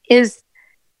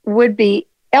would be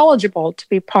eligible to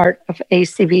be part of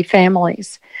ACB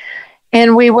Families.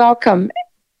 And we welcome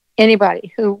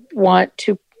anybody who want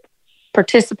to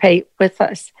participate with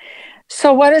us.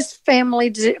 So what does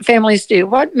families do?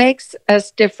 What makes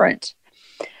us different?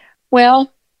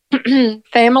 Well,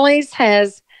 Families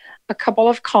has a couple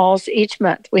of calls each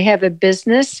month. We have a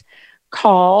business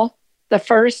call the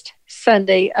first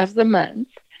Sunday of the month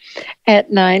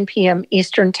at 9 p.m.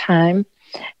 Eastern Time.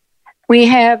 We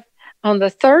have on the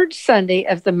third Sunday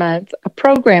of the month a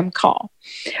program call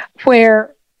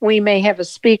where we may have a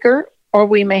speaker or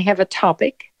we may have a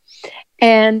topic,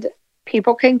 and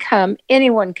people can come,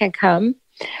 anyone can come,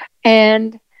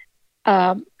 and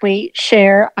we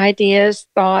share ideas,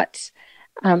 thoughts,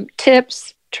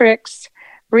 tips, tricks,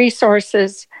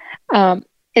 resources.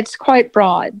 It's quite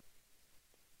broad.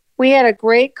 We had a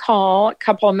great call a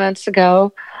couple of months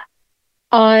ago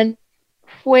on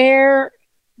where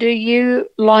do you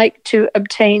like to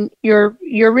obtain your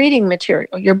reading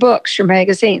material, your books, your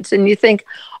magazines? And you think,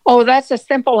 oh, that's a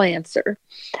simple answer.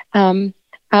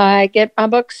 I get my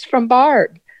books from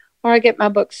Bard, or I get my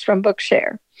books from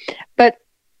Bookshare. But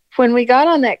when we got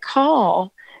on that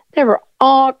call, there were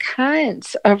all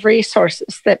kinds of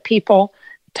resources that people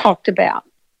talked about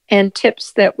and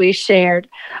tips that we shared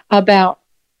about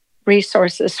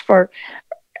resources for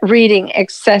reading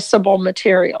accessible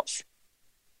materials.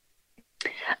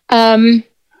 At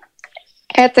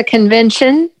the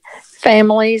convention,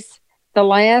 Families, the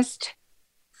last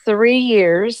 3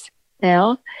 years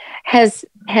now, has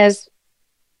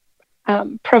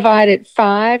provided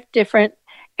 5 different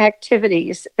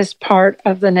activities as part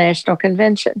of the National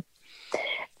Convention.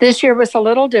 This year was a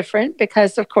little different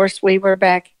because, of course, we were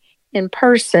back in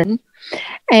person.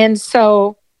 And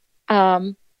so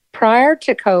prior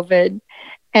to COVID,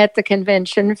 at the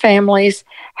convention, Families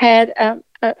had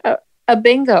a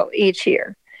bingo each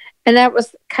year. And that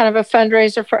was kind of a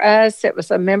fundraiser for us. It was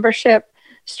a membership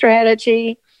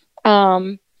strategy.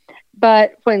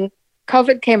 But when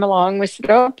COVID came along, we said,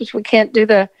 oh, we can't do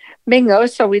the bingo.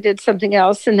 So we did something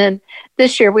else. And then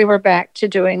this year we were back to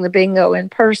doing the bingo in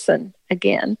person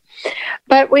again.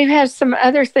 But we've had some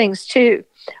other things too.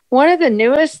 One of the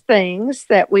newest things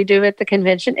that we do at the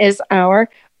convention is our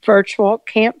virtual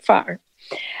campfire.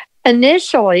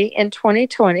 Initially in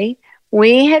 2020,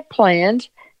 we had planned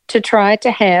to try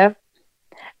to have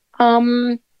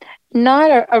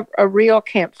not a real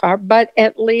campfire, but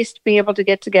at least be able to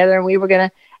get together. And we were going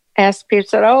to ask people,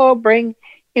 said, oh, bring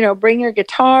your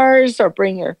guitars, or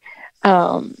bring your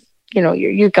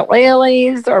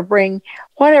ukuleles, or bring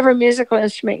whatever musical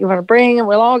instrument you want to bring. And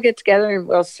we'll all get together and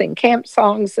we'll sing camp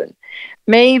songs. And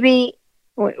maybe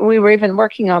we were even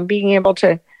working on being able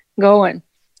to go and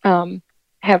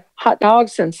have hot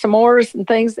dogs and s'mores and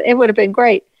things. It would have been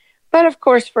great. But of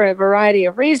course, for a variety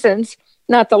of reasons,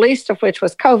 not the least of which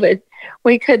was COVID,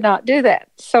 we could not do that.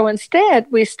 So instead,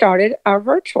 we started our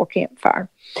virtual campfire.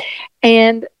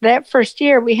 And that first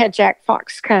year, we had Jack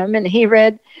Fox come, and he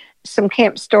read some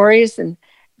camp stories, and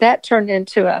that turned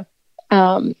into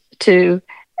to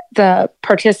the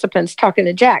participants talking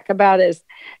to Jack about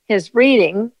his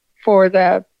reading for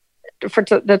the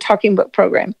Talking Book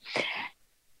program.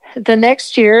 The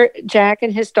next year, Jack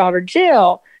and his daughter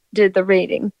Jill did the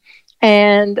reading,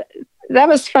 and that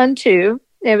was fun too.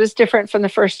 It was different from the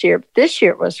first year. This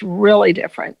year was really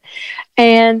different.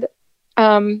 And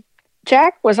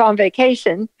Jack was on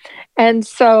vacation, and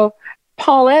so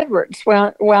Paul Edwards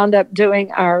wound up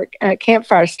doing our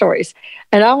campfire stories.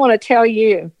 And I want to tell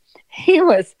you, he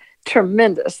was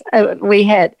tremendous. We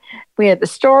had the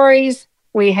stories,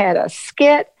 we had a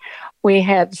skit, we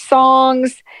had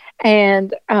songs,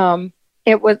 and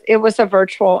it was a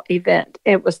virtual event.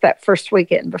 It was that first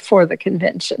weekend before the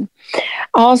convention.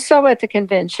 Also at the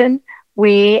convention,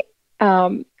 we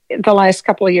the last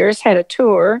couple of years had a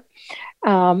tour.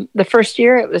 The first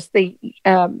year it was the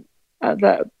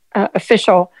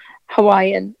official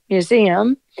Hawaiian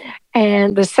Museum,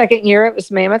 and the second year it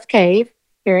was Mammoth Cave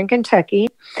here in Kentucky.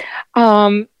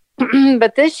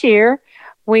 But this year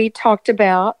we talked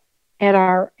about at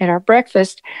our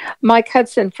breakfast, Mike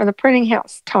Hudson from the Printing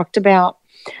House talked about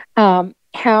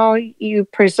how you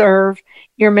preserve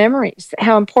your memories,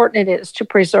 how important it is to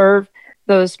preserve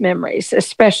those memories,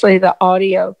 especially the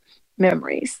audio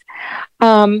memories.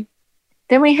 Then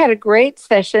we had a great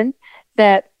session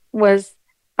that was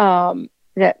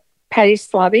that Patty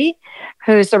Slubby,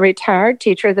 who's a retired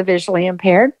teacher of the visually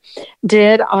impaired,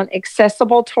 did on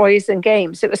accessible toys and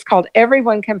games. It was called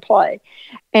Everyone Can Play.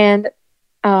 And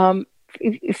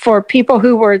for people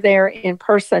who were there in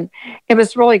person, it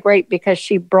was really great because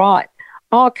she brought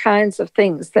all kinds of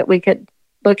things that we could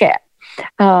look at.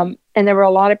 And there were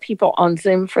a lot of people on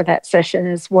Zoom for that session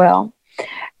as well.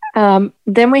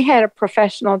 Then we had a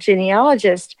professional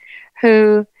genealogist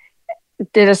who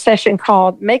did a session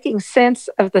called Making Sense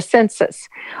of the Census.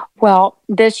 Well,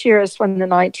 this year is when the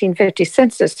 1950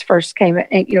 census first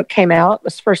came out,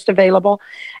 was first available.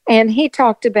 And he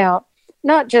talked about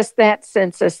not just that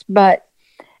census, but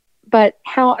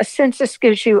how a census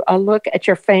gives you a look at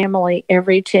your family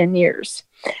every 10 years.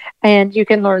 And you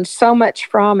can learn so much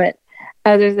from it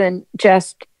other than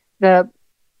just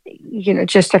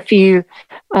just a few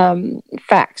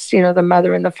facts, the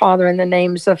mother and the father and the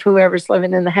names of whoever's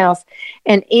living in the house.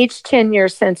 And each 10-year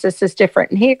census is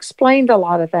different. And he explained a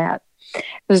lot of that. It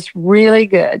was really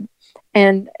good.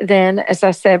 And then, as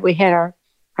I said, we had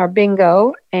our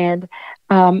bingo, and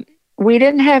we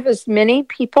didn't have as many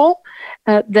people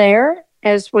there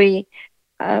as we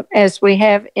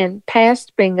have in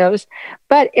past bingos,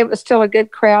 but it was still a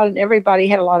good crowd, and everybody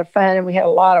had a lot of fun, and we had a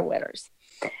lot of winners.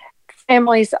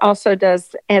 Families also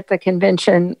does at the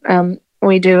convention.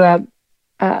 We do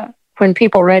when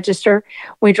people register,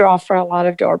 we draw for a lot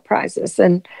of door prizes,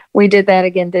 and we did that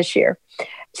again this year.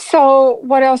 So,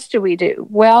 what else do we do?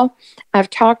 Well, I've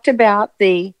talked about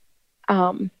the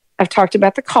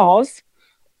calls,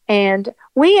 and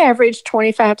we average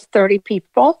 25 to 30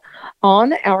 people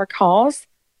on our calls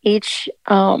each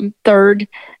third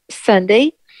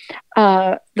Sunday.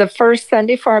 The first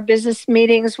Sunday for our business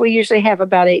meetings, we usually have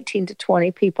about 18 to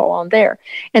 20 people on there.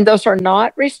 And those are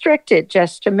not restricted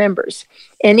just to members.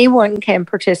 Anyone can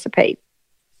participate.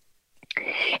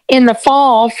 In the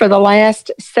fall, for the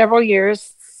last several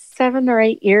years, 7 or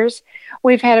 8 years,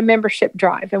 we've had a membership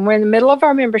drive. And we're in the middle of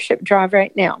our membership drive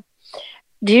right now.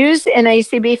 Dues in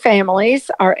ACB families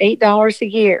are $8 a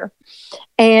year.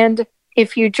 And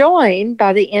if you join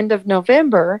by the end of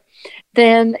November,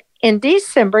 then in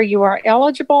December, you are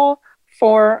eligible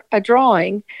for a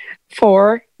drawing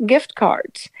for gift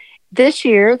cards. This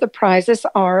year, the prizes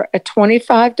are a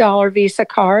 $25 Visa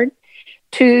card,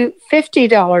 2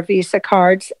 $50 Visa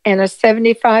cards, and a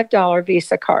 $75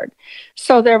 Visa card.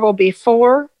 So there will be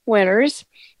 4 winners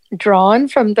drawn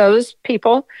from those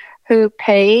people who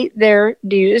pay their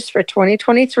dues for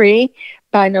 2023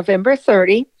 by November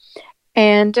 30,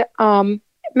 and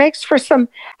makes for some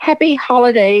happy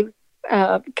holiday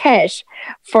cash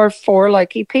for 4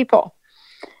 lucky people.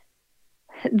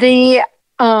 The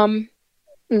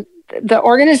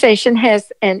organization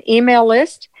has an email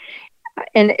list,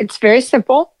 and it's very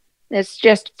simple. It's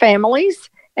just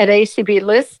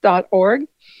families@acblist.org.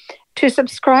 To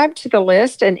subscribe to the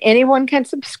list, and anyone can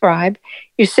subscribe,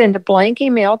 you send a blank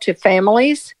email to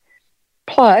families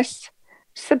plus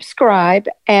subscribe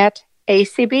at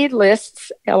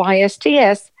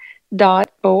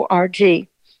acblists.org.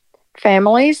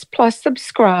 Families plus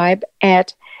subscribe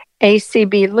at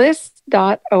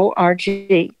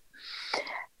acblists.org.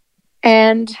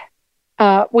 And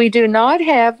we do not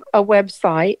have a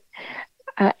website.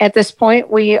 At this point,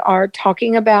 we are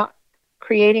talking about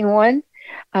creating one,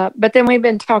 but then we've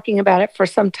been talking about it for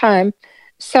some time.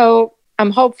 So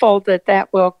I'm hopeful that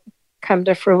that will come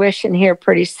to fruition here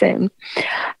pretty soon.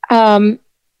 And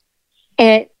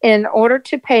in order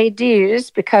to pay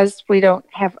dues, because we don't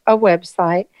have a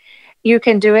website, you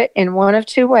can do it in one of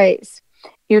two ways.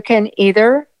 You can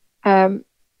either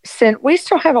we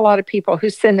still have a lot of people who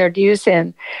send their dues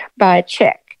in by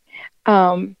check.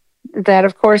 That,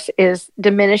 of course, is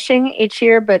diminishing each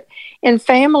year, but in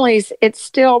families, it's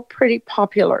still pretty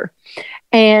popular.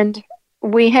 And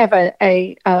we have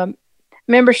a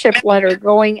membership letter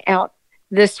going out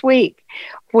this week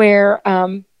where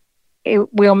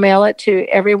we'll mail it to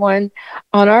everyone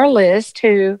on our list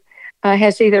who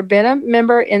has either been a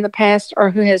member in the past or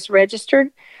who has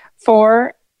registered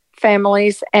for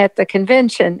families at the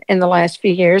convention in the last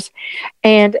few years.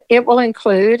 And it will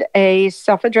include a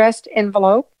self-addressed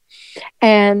envelope.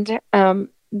 And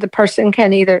the person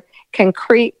can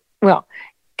complete the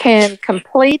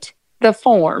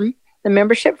form, the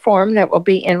membership form that will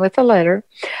be in with the letter,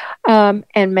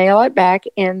 and mail it back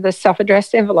in the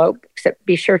self-addressed envelope, except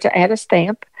be sure to add a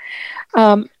stamp.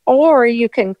 Or you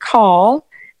can call.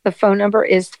 The phone number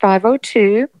is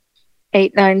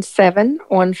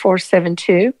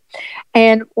 502-897-1472,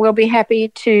 and we'll be happy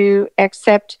to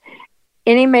accept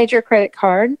any major credit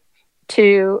card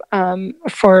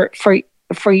for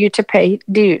you to pay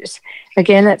dues.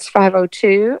 Again, that's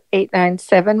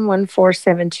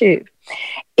 502-897-1472.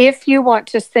 If you want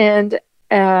to send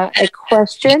a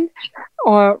question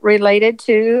or related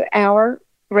to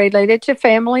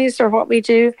families or what we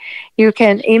do, you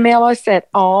can email us at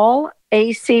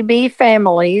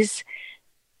allacbfamilies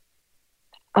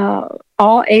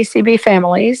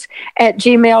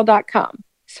 @gmail.com.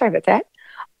 Sorry about that.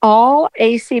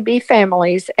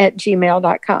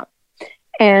 allacbfamilies@gmail.com.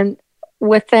 And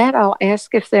with that, I'll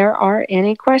ask if there are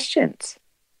any questions.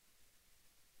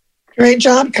 Great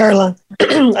job, Carla.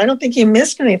 I don't think you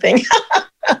missed anything.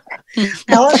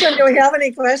 Allison, do we have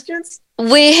any questions?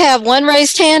 We have one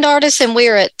raised hand, Artis, and we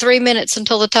are at 3 minutes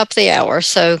until the top of the hour.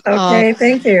 So, okay,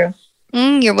 thank you.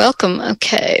 You're welcome.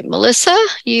 Okay, Melissa,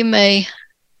 you may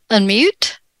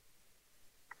unmute.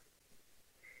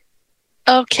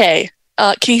 Okay.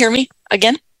 Can you hear me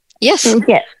again? Yes.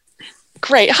 Yes.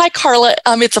 Great. Hi, Carla.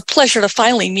 It's a pleasure to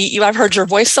finally meet you. I've heard your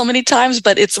voice so many times,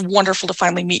 but it's wonderful to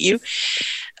finally meet you.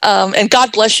 And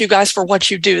God bless you guys for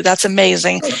what you do. That's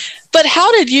amazing. But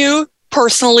how did you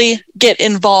personally get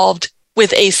involved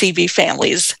with ACB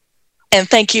Families? And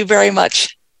thank you very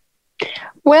much.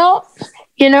 Well,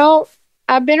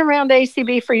 I've been around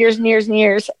ACB for years and years and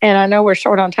years, and I know we're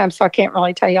short on time, so I can't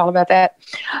really tell you all about that.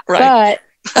 Right.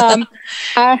 But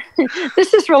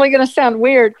this is really going to sound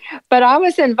weird, but I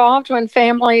was involved when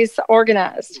families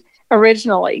organized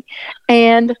originally.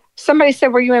 And somebody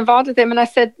said, were you involved with them? And I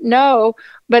said, no,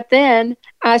 but then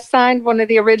I signed one of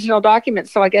the original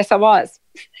documents, so I guess I was.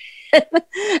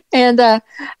 And,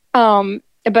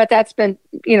 but that's been,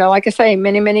 like I say,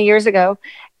 many, many years ago.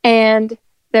 And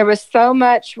there was so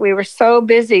much, we were so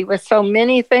busy with so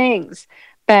many things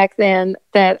back then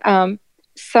that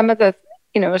some of the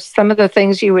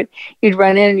things you'd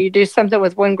run in and you'd do something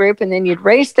with one group and then you'd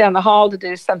race down the hall to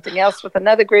do something else with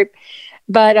another group.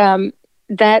 But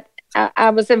that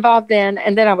I was involved then,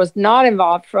 and then I was not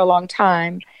involved for a long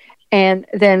time, and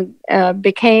then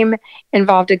became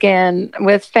involved again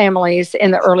with families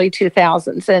in the early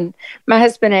 2000s. And my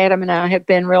husband, Adam, and I have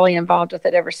been really involved with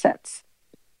it ever since.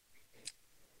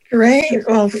 Great.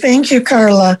 Well, thank you,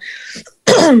 Carla.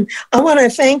 I want to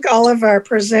thank all of our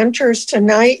presenters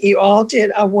tonight. You all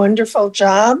did a wonderful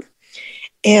job.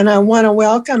 And I want to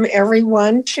welcome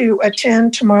everyone to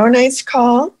attend tomorrow night's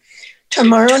call.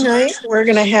 Tomorrow night, we're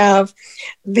going to have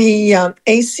the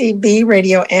ACB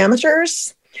radio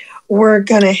amateurs. We're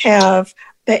going to have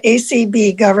the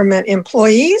ACB government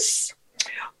employees.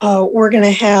 We're going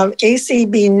to have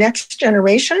ACB Next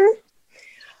Generation.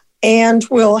 And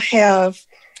we'll have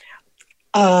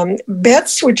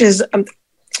BITS, which is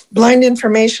Blind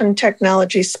Information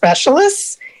Technology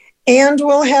Specialists. And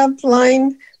we'll have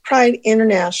Blind Pride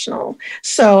International.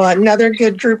 So another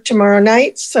good group tomorrow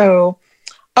night. So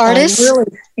Artis?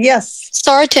 Yes.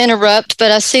 Sorry to interrupt,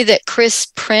 but I see that Chris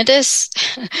Prentice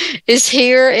is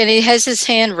here and he has his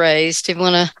hand raised. Do you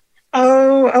want to?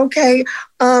 Oh, okay.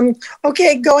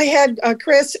 Okay, go ahead,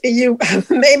 Chris. You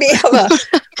maybe have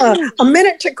a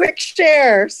minute to quick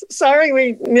share. Sorry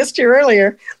we missed you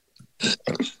earlier.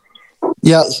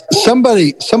 Yeah,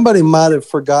 somebody might have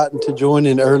forgotten to join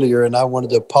in earlier, and I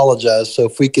wanted to apologize. So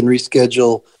if we can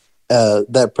reschedule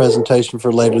that presentation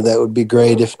for later, that would be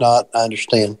great. If not, I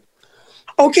understand.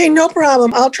 Okay, no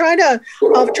problem. I'll try to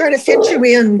fit you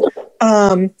in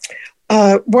one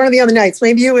of the other nights.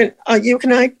 Maybe you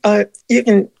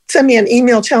can send me an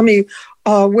email. Tell me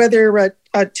whether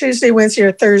Tuesday, Wednesday,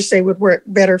 or Thursday would work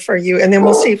better for you, and then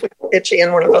we'll see if we can fit you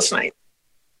in one of those nights.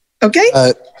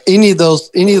 Okay. Any of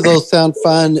those sound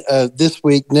fine this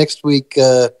week. Next week,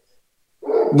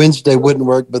 Wednesday wouldn't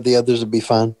work, but the others would be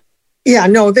fine. Yeah,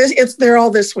 no, they're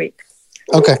all this week.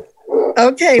 Okay.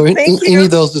 Okay, so thank you. Any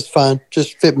of those is fine.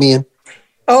 Just fit me in.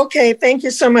 Okay, thank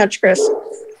you so much, Chris.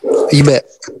 You bet.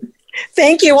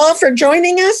 Thank you all for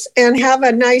joining us, and have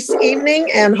a nice evening,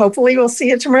 and hopefully we'll see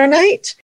you tomorrow night.